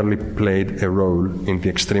clearly played a role in the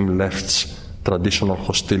extreme left's traditional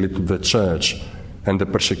hostility to the Church and the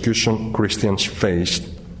persecution Christians faced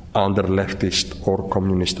under leftist or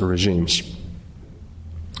communist regimes.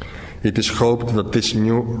 It is hoped that this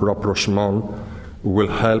new rapprochement will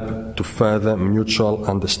help to further mutual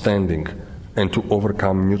understanding and to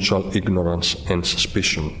overcome mutual ignorance and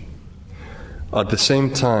suspicion. At the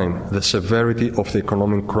same time, the severity of the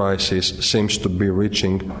economic crisis seems to be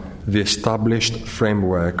reaching the established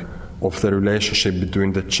framework of the relationship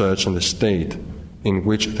between the Church and the State, in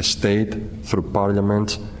which the State, through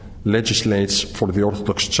Parliament, legislates for the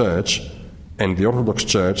Orthodox Church, and the Orthodox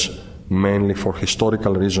Church, mainly for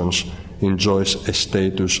historical reasons, enjoys a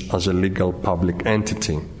status as a legal public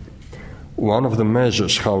entity. One of the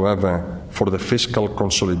measures, however, for the fiscal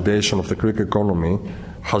consolidation of the Greek economy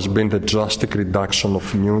has been the drastic reduction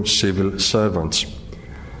of new civil servants.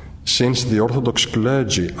 Since the Orthodox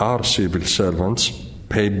clergy are civil servants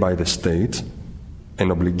paid by the state,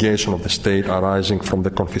 an obligation of the state arising from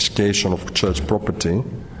the confiscation of church property,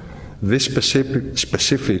 this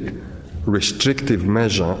specific restrictive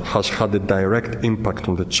measure has had a direct impact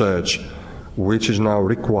on the Church, which is now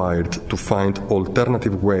required to find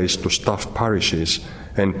alternative ways to staff parishes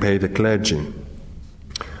and pay the clergy.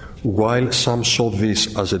 While some saw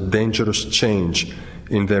this as a dangerous change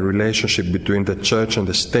in the relationship between the Church and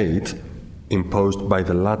the State, imposed by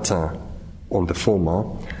the latter on the former,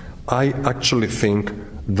 I actually think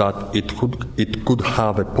that it could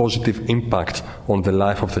have a positive impact on the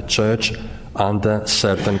life of the Church under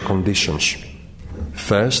certain conditions.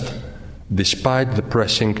 First, despite the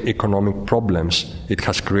pressing economic problems it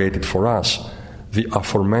has created for us, the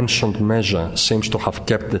aforementioned measure seems to have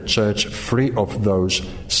kept the Church free of those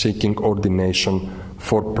seeking ordination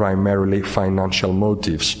for primarily financial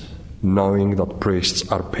motives, knowing that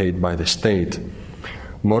priests are paid by the state.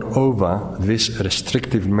 Moreover, this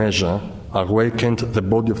restrictive measure awakened the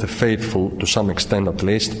body of the faithful, to some extent at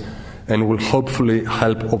least, and will hopefully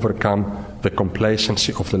help overcome the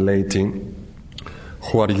complacency of the laity,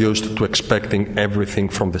 who are used to expecting everything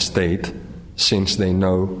from the state, since they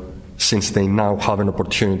now have an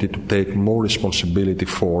opportunity to take more responsibility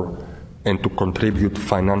for and to contribute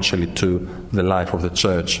financially to the life of the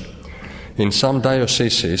Church. In some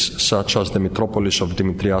dioceses, such as the metropolis of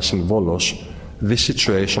Dimitrias in Volos, this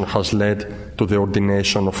situation has led to the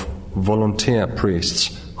ordination of volunteer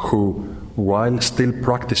priests who, while still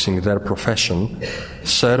practicing their profession,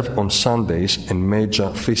 serve on Sundays and major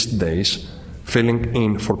feast days, filling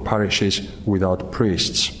in for parishes without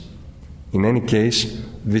priests. In any case,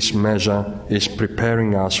 this measure is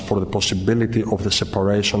preparing us for the possibility of the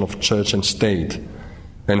separation of Church and State,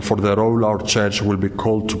 and for the role our Church will be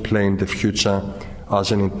called to play in the future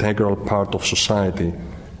as an integral part of society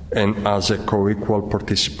and as a co-equal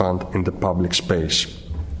participant in the public space.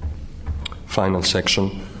 Final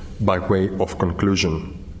section, by way of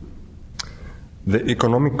conclusion. The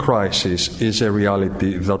economic crisis is a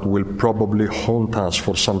reality that will probably haunt us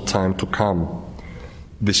for some time to come.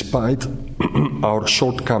 Despite our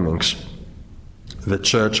shortcomings, the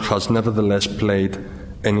Church has nevertheless played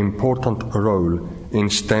an important role in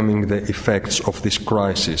stemming the effects of this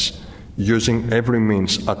crisis, using every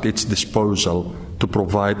means at its disposal to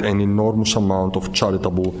provide an enormous amount of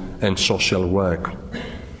charitable and social work.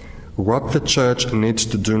 What the Church needs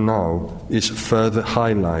to do now is further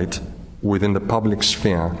highlight, within the public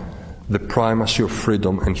sphere, the primacy of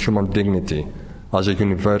freedom and human dignity as a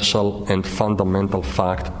universal and fundamental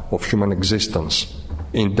fact of human existence,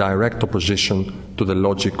 in direct opposition to the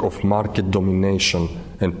logic of market domination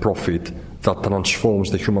and profit that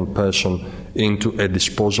transforms the human person into a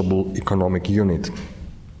disposable economic unit.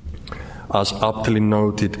 As aptly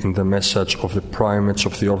noted in the message of the primates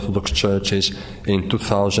of the Orthodox Churches in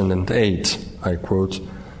 2008, I quote,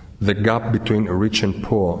 "The gap between rich and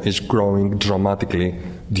poor is growing dramatically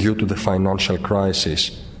due to the financial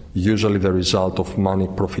crisis, usually the result of money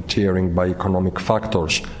profiteering by economic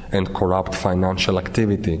factors and corrupt financial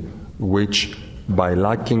activity, which, by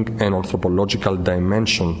lacking an anthropological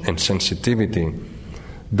dimension and sensitivity,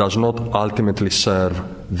 does not ultimately serve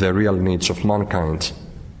the real needs of mankind.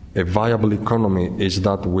 A viable economy is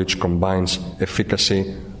that which combines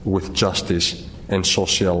efficacy with justice and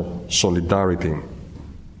social solidarity."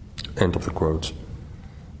 End of the quote.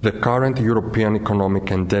 The current European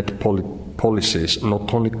economic and debt policies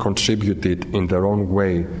not only contributed in their own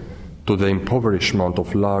way to the impoverishment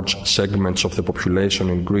of large segments of the population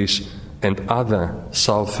in Greece and other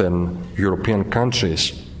southern European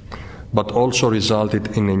countries, but also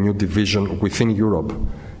resulted in a new division within Europe,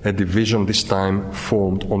 a division this time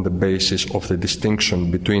formed on the basis of the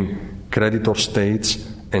distinction between creditor states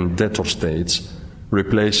and debtor states,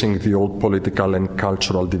 replacing the old political and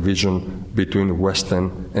cultural division between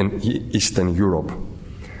Western and Eastern Europe.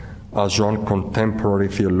 As one contemporary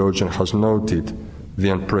theologian has noted, the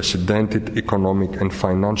unprecedented economic and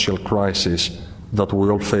financial crisis that we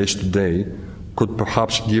all face today could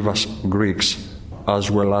perhaps give us Greeks, as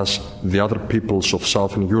well as the other peoples of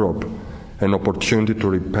Southern Europe, an opportunity to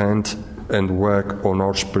repent and work on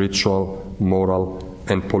our spiritual, moral,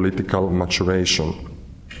 and political maturation.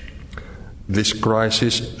 This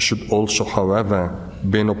crisis should also, however,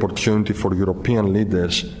 be an opportunity for European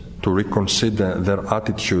leaders to reconsider their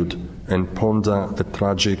attitude and ponder the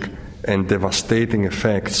tragic and devastating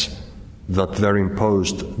effects that their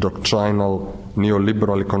imposed doctrinal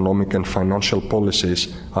neoliberal economic and financial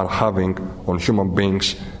policies are having on human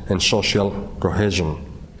beings and social cohesion.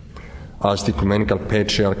 As the Ecumenical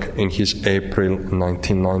Patriarch in his April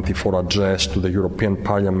 1994 address to the European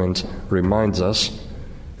Parliament reminds us,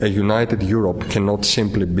 a united Europe cannot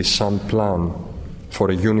simply be some plan for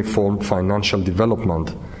a uniform financial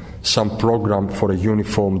development, some program for a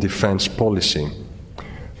uniform defense policy.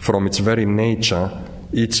 From its very nature,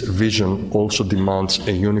 its vision also demands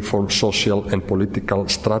a uniform social and political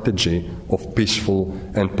strategy of peaceful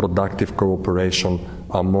and productive cooperation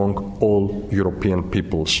among all European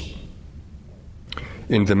peoples.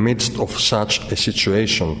 In the midst of such a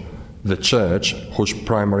situation, the Church, whose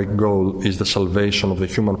primary goal is the salvation of the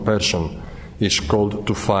human person, is called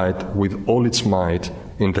to fight with all its might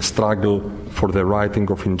in the struggle for the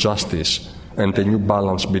righting of injustice and a new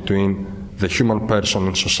balance between the human person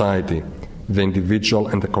in society, the individual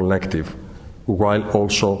and the collective, while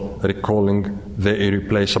also recalling the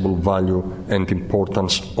irreplaceable value and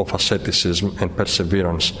importance of asceticism and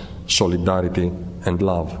perseverance, solidarity and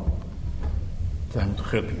love. Time to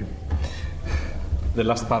help you. The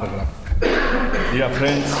last paragraph. Dear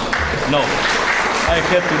friends, no, I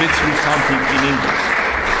have to read you something in English.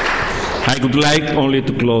 I would like only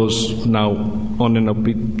to close now on an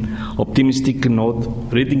optimistic note,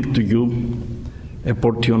 reading to you a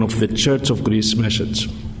portion of the Church of Greece message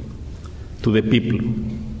to the people,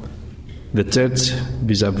 the Church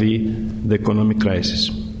vis-à-vis the economic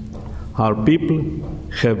crisis. Our people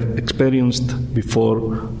have experienced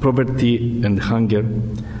before poverty and hunger,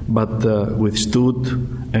 but withstood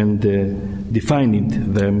and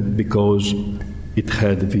defined them because it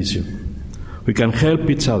had vision. We can help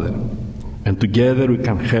each other, and together we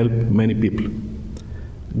can help many people.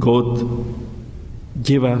 God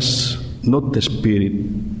give us not the spirit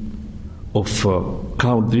of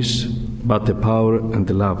cowardice, but the power and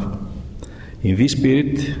the love. In this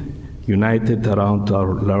spirit, united around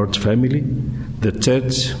our large family, the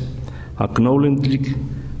Church,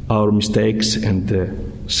 acknowledging our mistakes and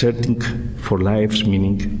searching for life's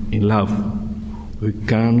meaning in love, we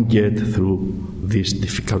can get through this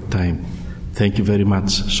difficult time. Thank you very much.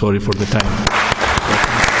 Sorry for the time.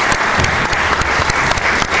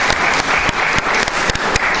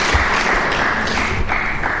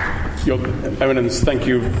 Your Eminence, thank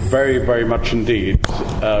you very, very much indeed.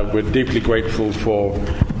 We're deeply grateful for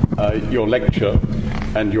your lecture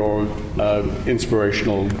and your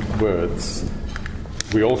inspirational words.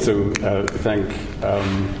 We also thank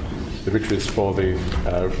Dimitris for the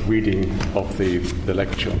reading of the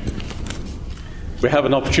lecture. We have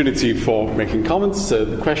an opportunity for making comments,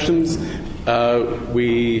 questions.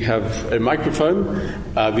 We have a microphone.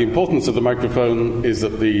 The importance of the microphone is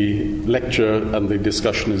that the lecture and the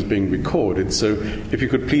discussion is being recorded. So if you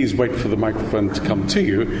could please wait for the microphone to come to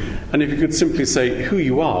you, and if you could simply say who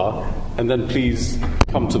you are, and then please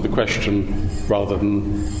come to the question rather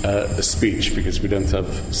than a speech, because we don't have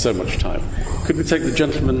so much time. Could we take the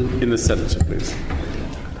gentleman in the centre, please?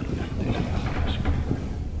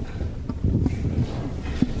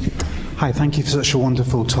 Hi, thank you for such a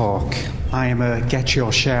wonderful talk. I am a Get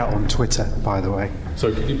Your Share on Twitter, by the way.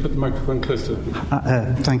 Sorry, could you put the microphone closer?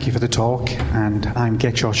 Thank you for the talk, and I'm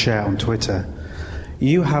Get Your Share on Twitter.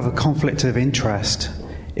 You have a conflict of interest.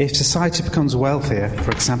 If society becomes wealthier,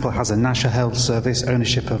 for example, has a national health service,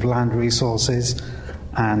 ownership of land resources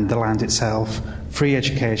and the land itself, free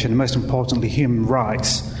education, and most importantly, human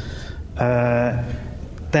rights,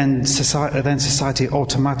 then society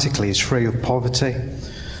automatically is free of poverty.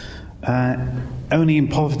 Only in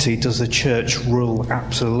poverty does the church rule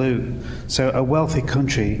absolute. So a wealthy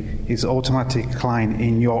country is automatically decline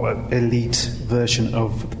in your elite version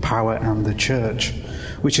of power and the church,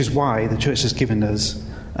 which is why the church has given us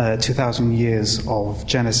 2,000 years of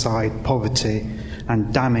genocide, poverty,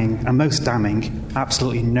 and damning, and most damning,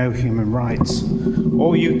 absolutely no human rights.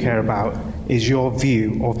 All you care about is your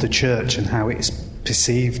view of the church and how it's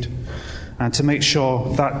perceived. And to make sure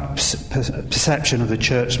that perception of the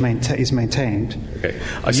church is maintained. Okay.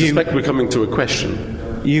 I suspect we're coming to a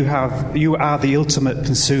question. You are the ultimate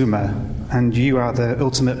consumer, and you are the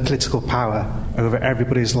ultimate political power over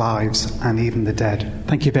everybody's lives and even the dead.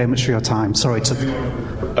 Thank you very much for your time. Sorry to...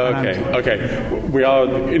 Okay. We are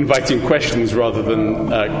inviting questions rather than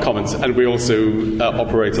comments, and we also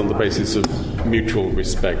operate on the basis of mutual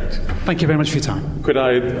respect. Thank you very much for your time. Could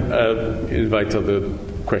I invite other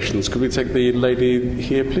questions? Could we take the lady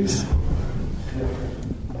here, please?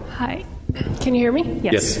 Hi. Can you hear me?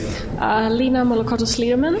 Yes. Lina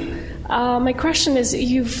Molokotos-Lierman. My question is,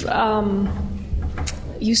 you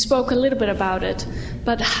spoke a little bit about it,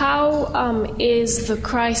 but how is the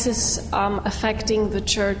crisis affecting the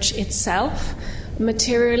church itself,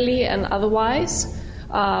 materially and otherwise,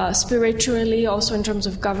 spiritually, also in terms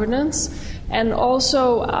of governance, and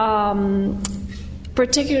also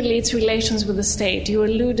particularly its relations with the state? You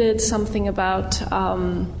alluded something about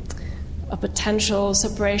a potential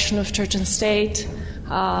separation of church and state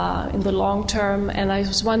in the long term, and I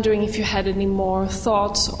was wondering if you had any more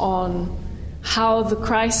thoughts on how the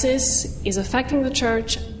crisis is affecting the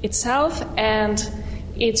church itself and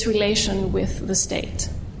its relation with the state.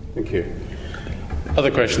 Thank you.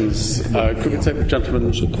 Other questions? Could we take the gentleman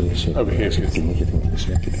over here, please?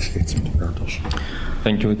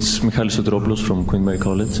 Thank you. It's Michalis Soteropoulos from Queen Mary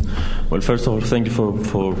College. Well, first of all, thank you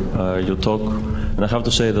for your talk. And I have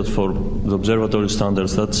to say that for the observatory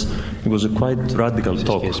standards, it was a quite radical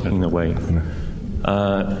talk in a way.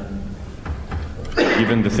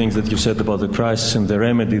 Given the things that you said about the crisis and the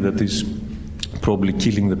remedy that is probably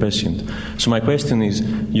killing the patient. So my question is,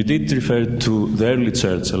 you did refer to the early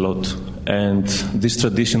church a lot, and this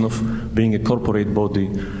tradition of being a corporate body,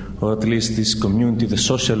 or at least this community, the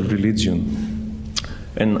social religion.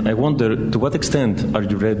 And I wonder, to what extent are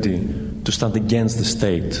you ready to stand against the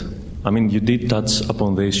state? I mean, you did touch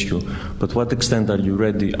upon the issue, but what extent are you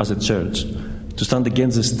ready as a church to stand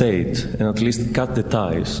against the state and at least cut the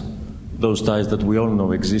ties, those ties that we all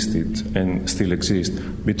know existed and still exist,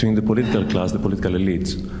 between the political class, the political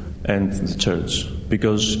elites, and the church?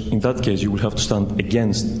 Because in that case, you will have to stand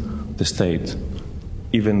against the state,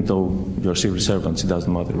 even though you're civil servants, it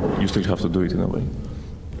doesn't matter. You still have to do it in a way.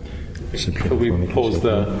 Shall we pause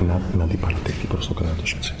there?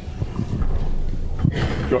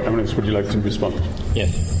 Your Eminence, would you like to respond?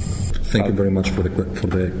 Yes. Thank you very much for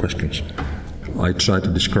the questions. I try to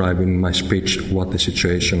describe in my speech what the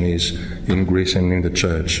situation is in Greece and in the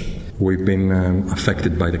church. We've been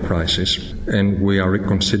affected by the crisis, and we are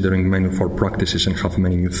reconsidering many of our practices and have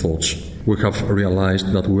many new thoughts. We have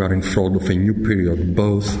realized that we are in front of a new period,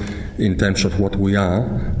 both in terms of what we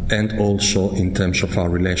are and also in terms of our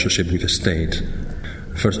relationship with the state.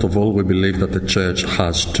 First of all, we believe that the church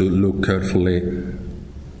has to look carefully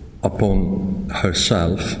upon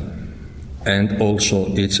herself and also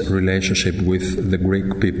its relationship with the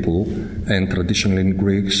Greek people. And traditionally in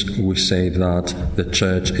Greeks, we say that the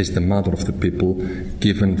church is the mother of the people,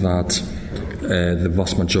 given that the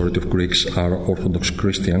vast majority of Greeks are Orthodox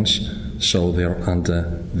Christians, so they are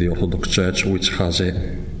under the Orthodox Church, which has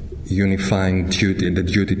a unifying duty, the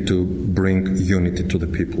duty to bring unity to the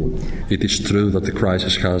people. It is true that the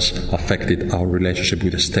crisis has affected our relationship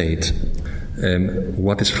with the state.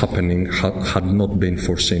 What is happening had not been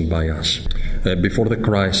foreseen by us. Before the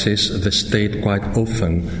crisis, the state quite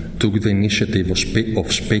often took the initiative of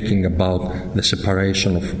speaking about the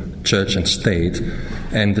separation of church and state,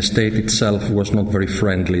 and the state itself was not very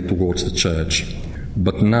friendly towards the church.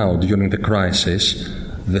 But now, during the crisis,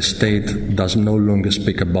 the state does no longer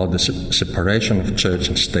speak about the separation of church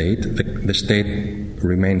and state. The state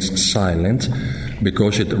remains silent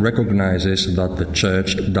because it recognizes that the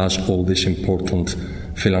church does all this important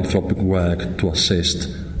philanthropic work to assist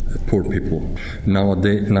poor people.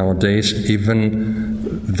 Nowadays,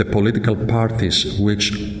 even the political parties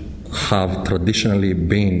which have traditionally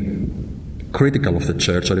been critical of the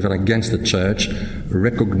church or even against the church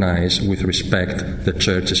recognize with respect the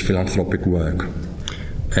church's philanthropic work.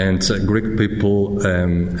 And Greek people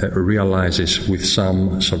realizes with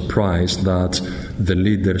some surprise that the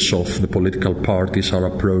leaders of the political parties are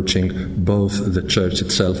approaching both the church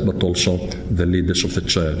itself but also the leaders of the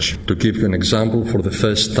church. To give you an example, for the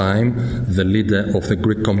first time, the leader of the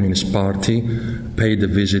Greek Communist Party paid a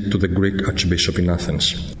visit to the Greek Archbishop in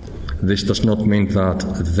Athens. This does not mean that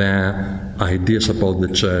their ideas about the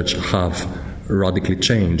church have radically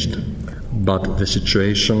changed, but the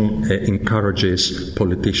situation encourages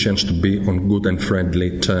politicians to be on good and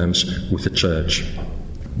friendly terms with the church.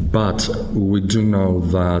 But we do know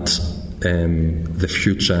that the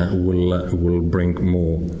future will bring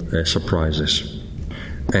more surprises.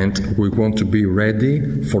 And we want to be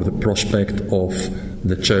ready for the prospect of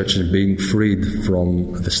the church being freed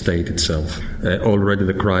from the state itself. Already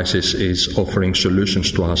the crisis is offering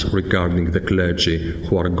solutions to us regarding the clergy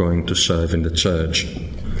who are going to serve in the church.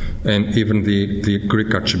 And even the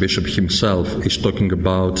Greek Archbishop himself is talking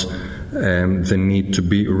about the need to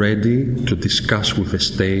be ready to discuss with the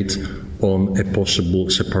state on a possible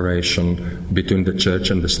separation between the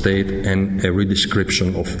church and the state and a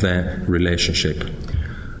redescription of their relationship.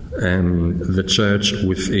 The church,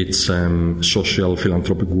 with its social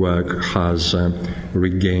philanthropic work, has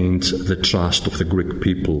regained the trust of the Greek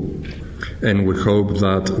people. And we hope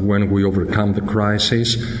that when we overcome the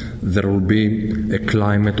crisis, there will be a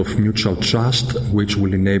climate of mutual trust which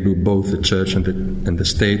will enable both the church and the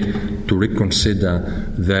state to reconsider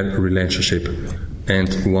their relationship.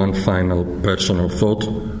 And one final personal thought: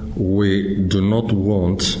 we do not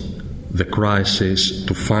want the crisis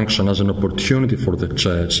to function as an opportunity for the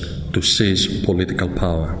church to seize political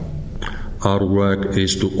power. Our work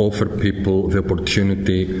is to offer people the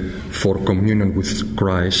opportunity for communion with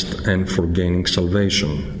Christ and for gaining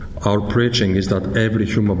salvation. Our preaching is that every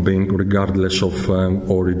human being, regardless of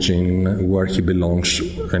origin, where he belongs,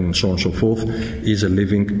 and so on and so forth, is a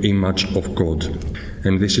living image of God.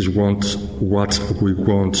 And this is what we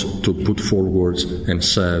want to put forward and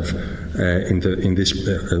serve in this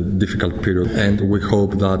difficult period. And we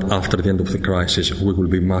hope that after the end of the crisis, we will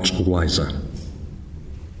be much wiser.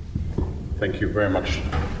 Thank you very much.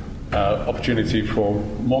 Opportunity for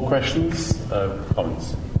more questions,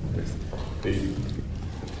 comments.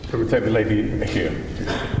 Can we take the lady here?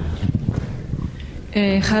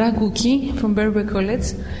 Hara Kuki from Berber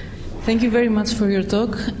College. Thank you very much for your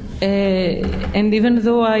talk. And even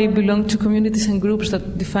though I belong to communities and groups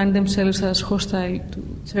that define themselves as hostile to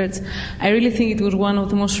church, I really think it was one of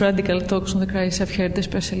the most radical talks on the crisis I've heard,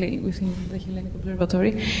 especially within the Hellenic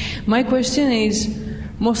Observatory. My question is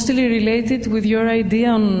mostly related with your idea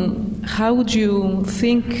on how would you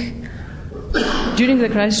think during the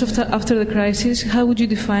crisis, after the crisis, how would you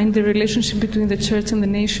define the relationship between the church and the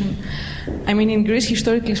nation? I mean, in Greece,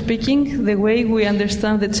 historically speaking, the way we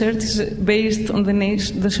understand the church is based on the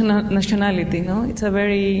nationality. No? It's a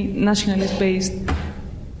very nationalist-based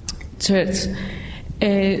church.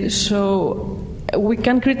 So we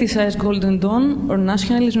can criticize Golden Dawn or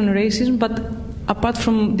nationalism or racism, but apart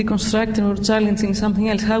from deconstructing or challenging something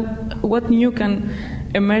else, what new can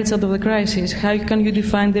emerge out of the crisis? How can you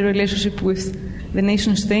define the relationship with the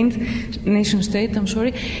nation state?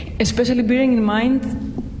 Especially bearing in mind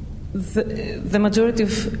the majority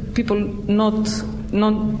of people not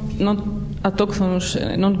autochthons,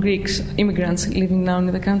 non-Greeks, immigrants living now in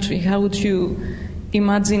the country. How would you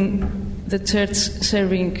imagine the church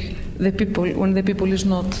serving the people when the people is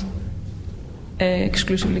not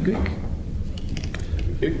exclusively Greek?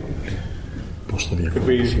 Okay. Could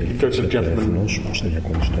we go to the gentleman?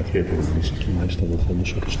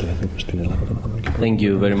 Thank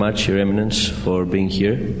you very much, Your Eminence, for being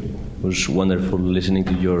here. It was wonderful listening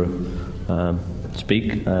to your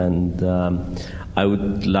speak, and I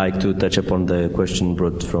would like to touch upon the question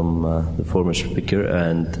brought from the former speaker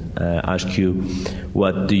and ask you,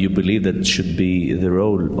 what do you believe that should be the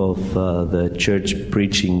role of the church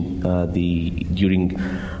preaching during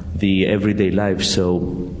the everyday life?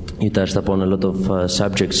 So you touched upon a lot of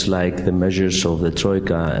subjects like the measures of the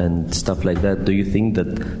Troika and stuff like that. Do you think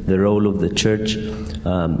that the role of the church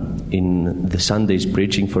in the Sunday's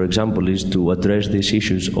preaching, for example, is to address these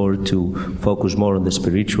issues or to focus more on the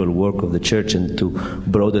spiritual work of the church and to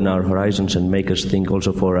broaden our horizons and make us think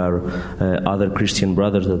also for our other Christian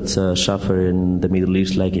brothers that suffer in the Middle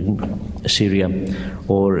East, like in Syria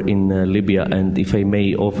or in Libya? And if I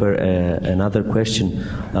may offer another question,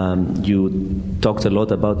 you talked a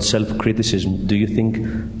lot about self-criticism. Do you think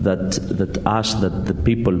that the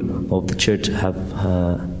people of the church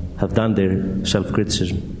have done their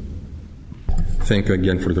self-criticism? Thank you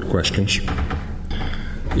again for your questions.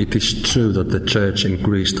 It is true that the church in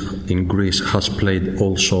Greece has played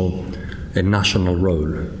also a national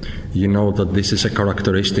role. You know that this is a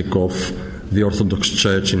characteristic of the Orthodox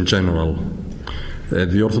Church in general.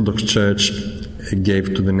 The Orthodox Church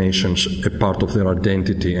gave to the nations a part of their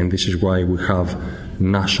identity, and this is why we have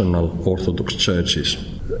national Orthodox churches.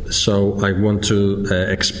 So I want to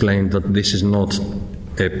explain that this is not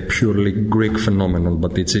a purely Greek phenomenon,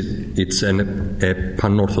 but it's a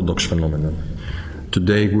pan-Orthodox phenomenon.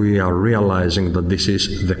 Today we are realizing that this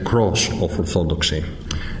is the cross of Orthodoxy.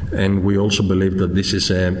 And we also believe that this is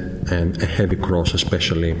a heavy cross,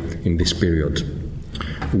 especially in this period.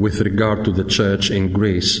 With regard to the Church in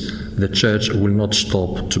Greece, the Church will not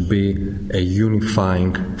stop to be a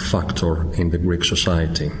unifying factor in the Greek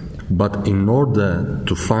society. But in order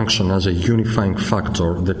to function as a unifying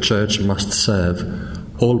factor, the Church must serve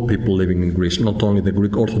all people living in Greece, not only the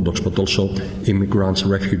Greek Orthodox, but also immigrants,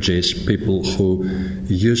 refugees, people who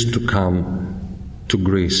used to come to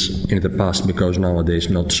Greece in the past, because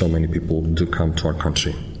nowadays not so many people do come to our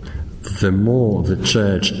country. The more the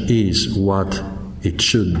Church is what it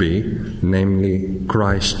should be, namely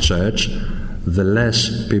Christ's Church, the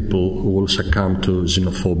less people will succumb to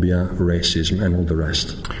xenophobia, racism, and all the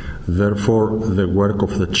rest. Therefore, the work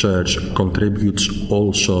of the Church contributes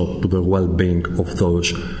also to the well-being of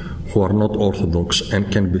those who are not Orthodox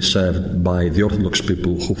and can be served by the Orthodox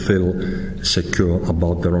people who feel secure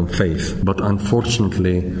about their own faith. But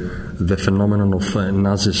unfortunately, the phenomenon of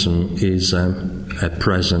Nazism is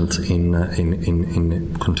present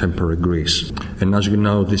in contemporary Greece. And as you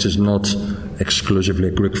know, this is not exclusively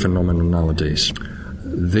a Greek phenomenon nowadays.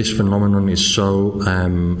 This phenomenon is so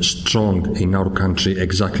strong in our country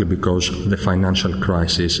exactly because the financial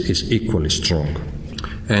crisis is equally strong.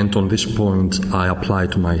 And on this point, I apply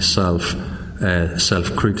to myself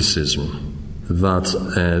self-criticism that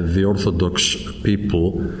the Orthodox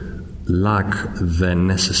people lack the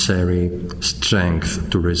necessary strength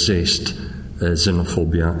to resist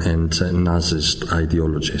xenophobia and Nazist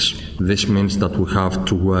ideologies. This means that we have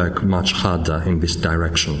to work much harder in this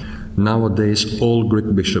direction. Nowadays, all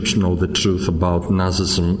Greek bishops know the truth about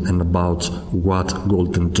Nazism and about what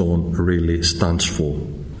Golden Dawn really stands for.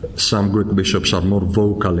 Some Greek bishops are more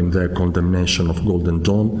vocal in their condemnation of Golden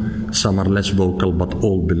Dawn, some are less vocal, but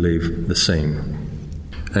all believe the same.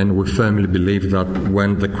 And we firmly believe that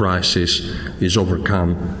when the crisis is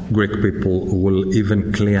overcome, Greek people will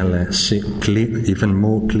even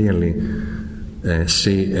more clearly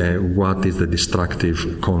see what is the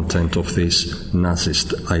destructive content of this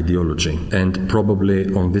Nazist ideology. And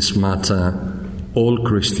probably on this matter, all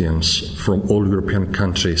Christians from all European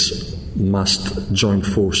countries must join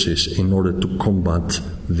forces in order to combat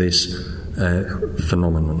this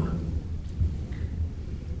phenomenon.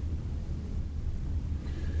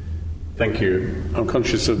 Thank you. I'm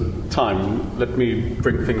conscious of time. Let me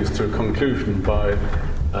bring things to a conclusion by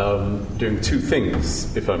doing two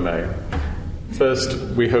things, if I may. First,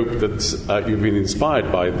 we hope that you've been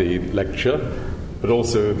inspired by the lecture, but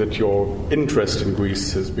also that your interest in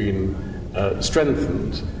Greece has been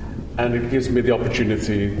strengthened, and it gives me the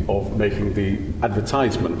opportunity of making the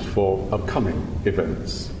advertisement for upcoming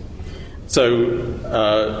events. So,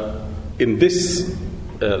 in this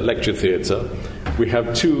lecture theatre, we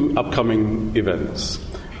have two upcoming events.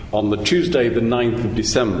 On the Tuesday, the 9th of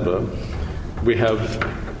December, we have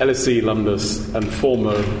Elisi Lamnas and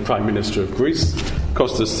former Prime Minister of Greece,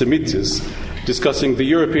 Kostas Simitis, discussing the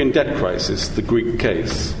European debt crisis, the Greek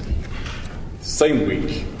case. Same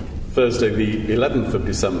week, Thursday, the 11th of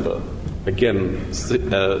December, again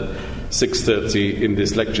 6:30 in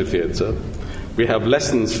this lecture theatre, we have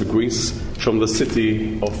Lessons for Greece from the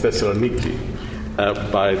city of Thessaloniki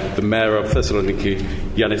by the mayor of Thessaloniki,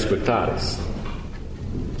 Yannis Bertaris.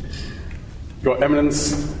 Your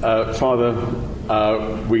Eminence, Father,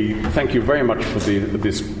 we thank you very much for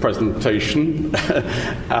this presentation,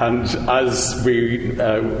 and as we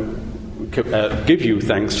give you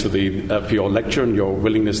thanks for your lecture and your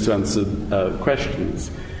willingness to answer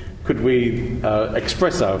questions, could we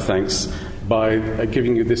express our thanks by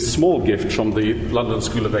giving you this small gift from the London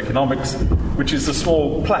School of Economics, which is a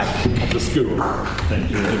small plaque of the school.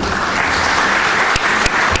 Thank you.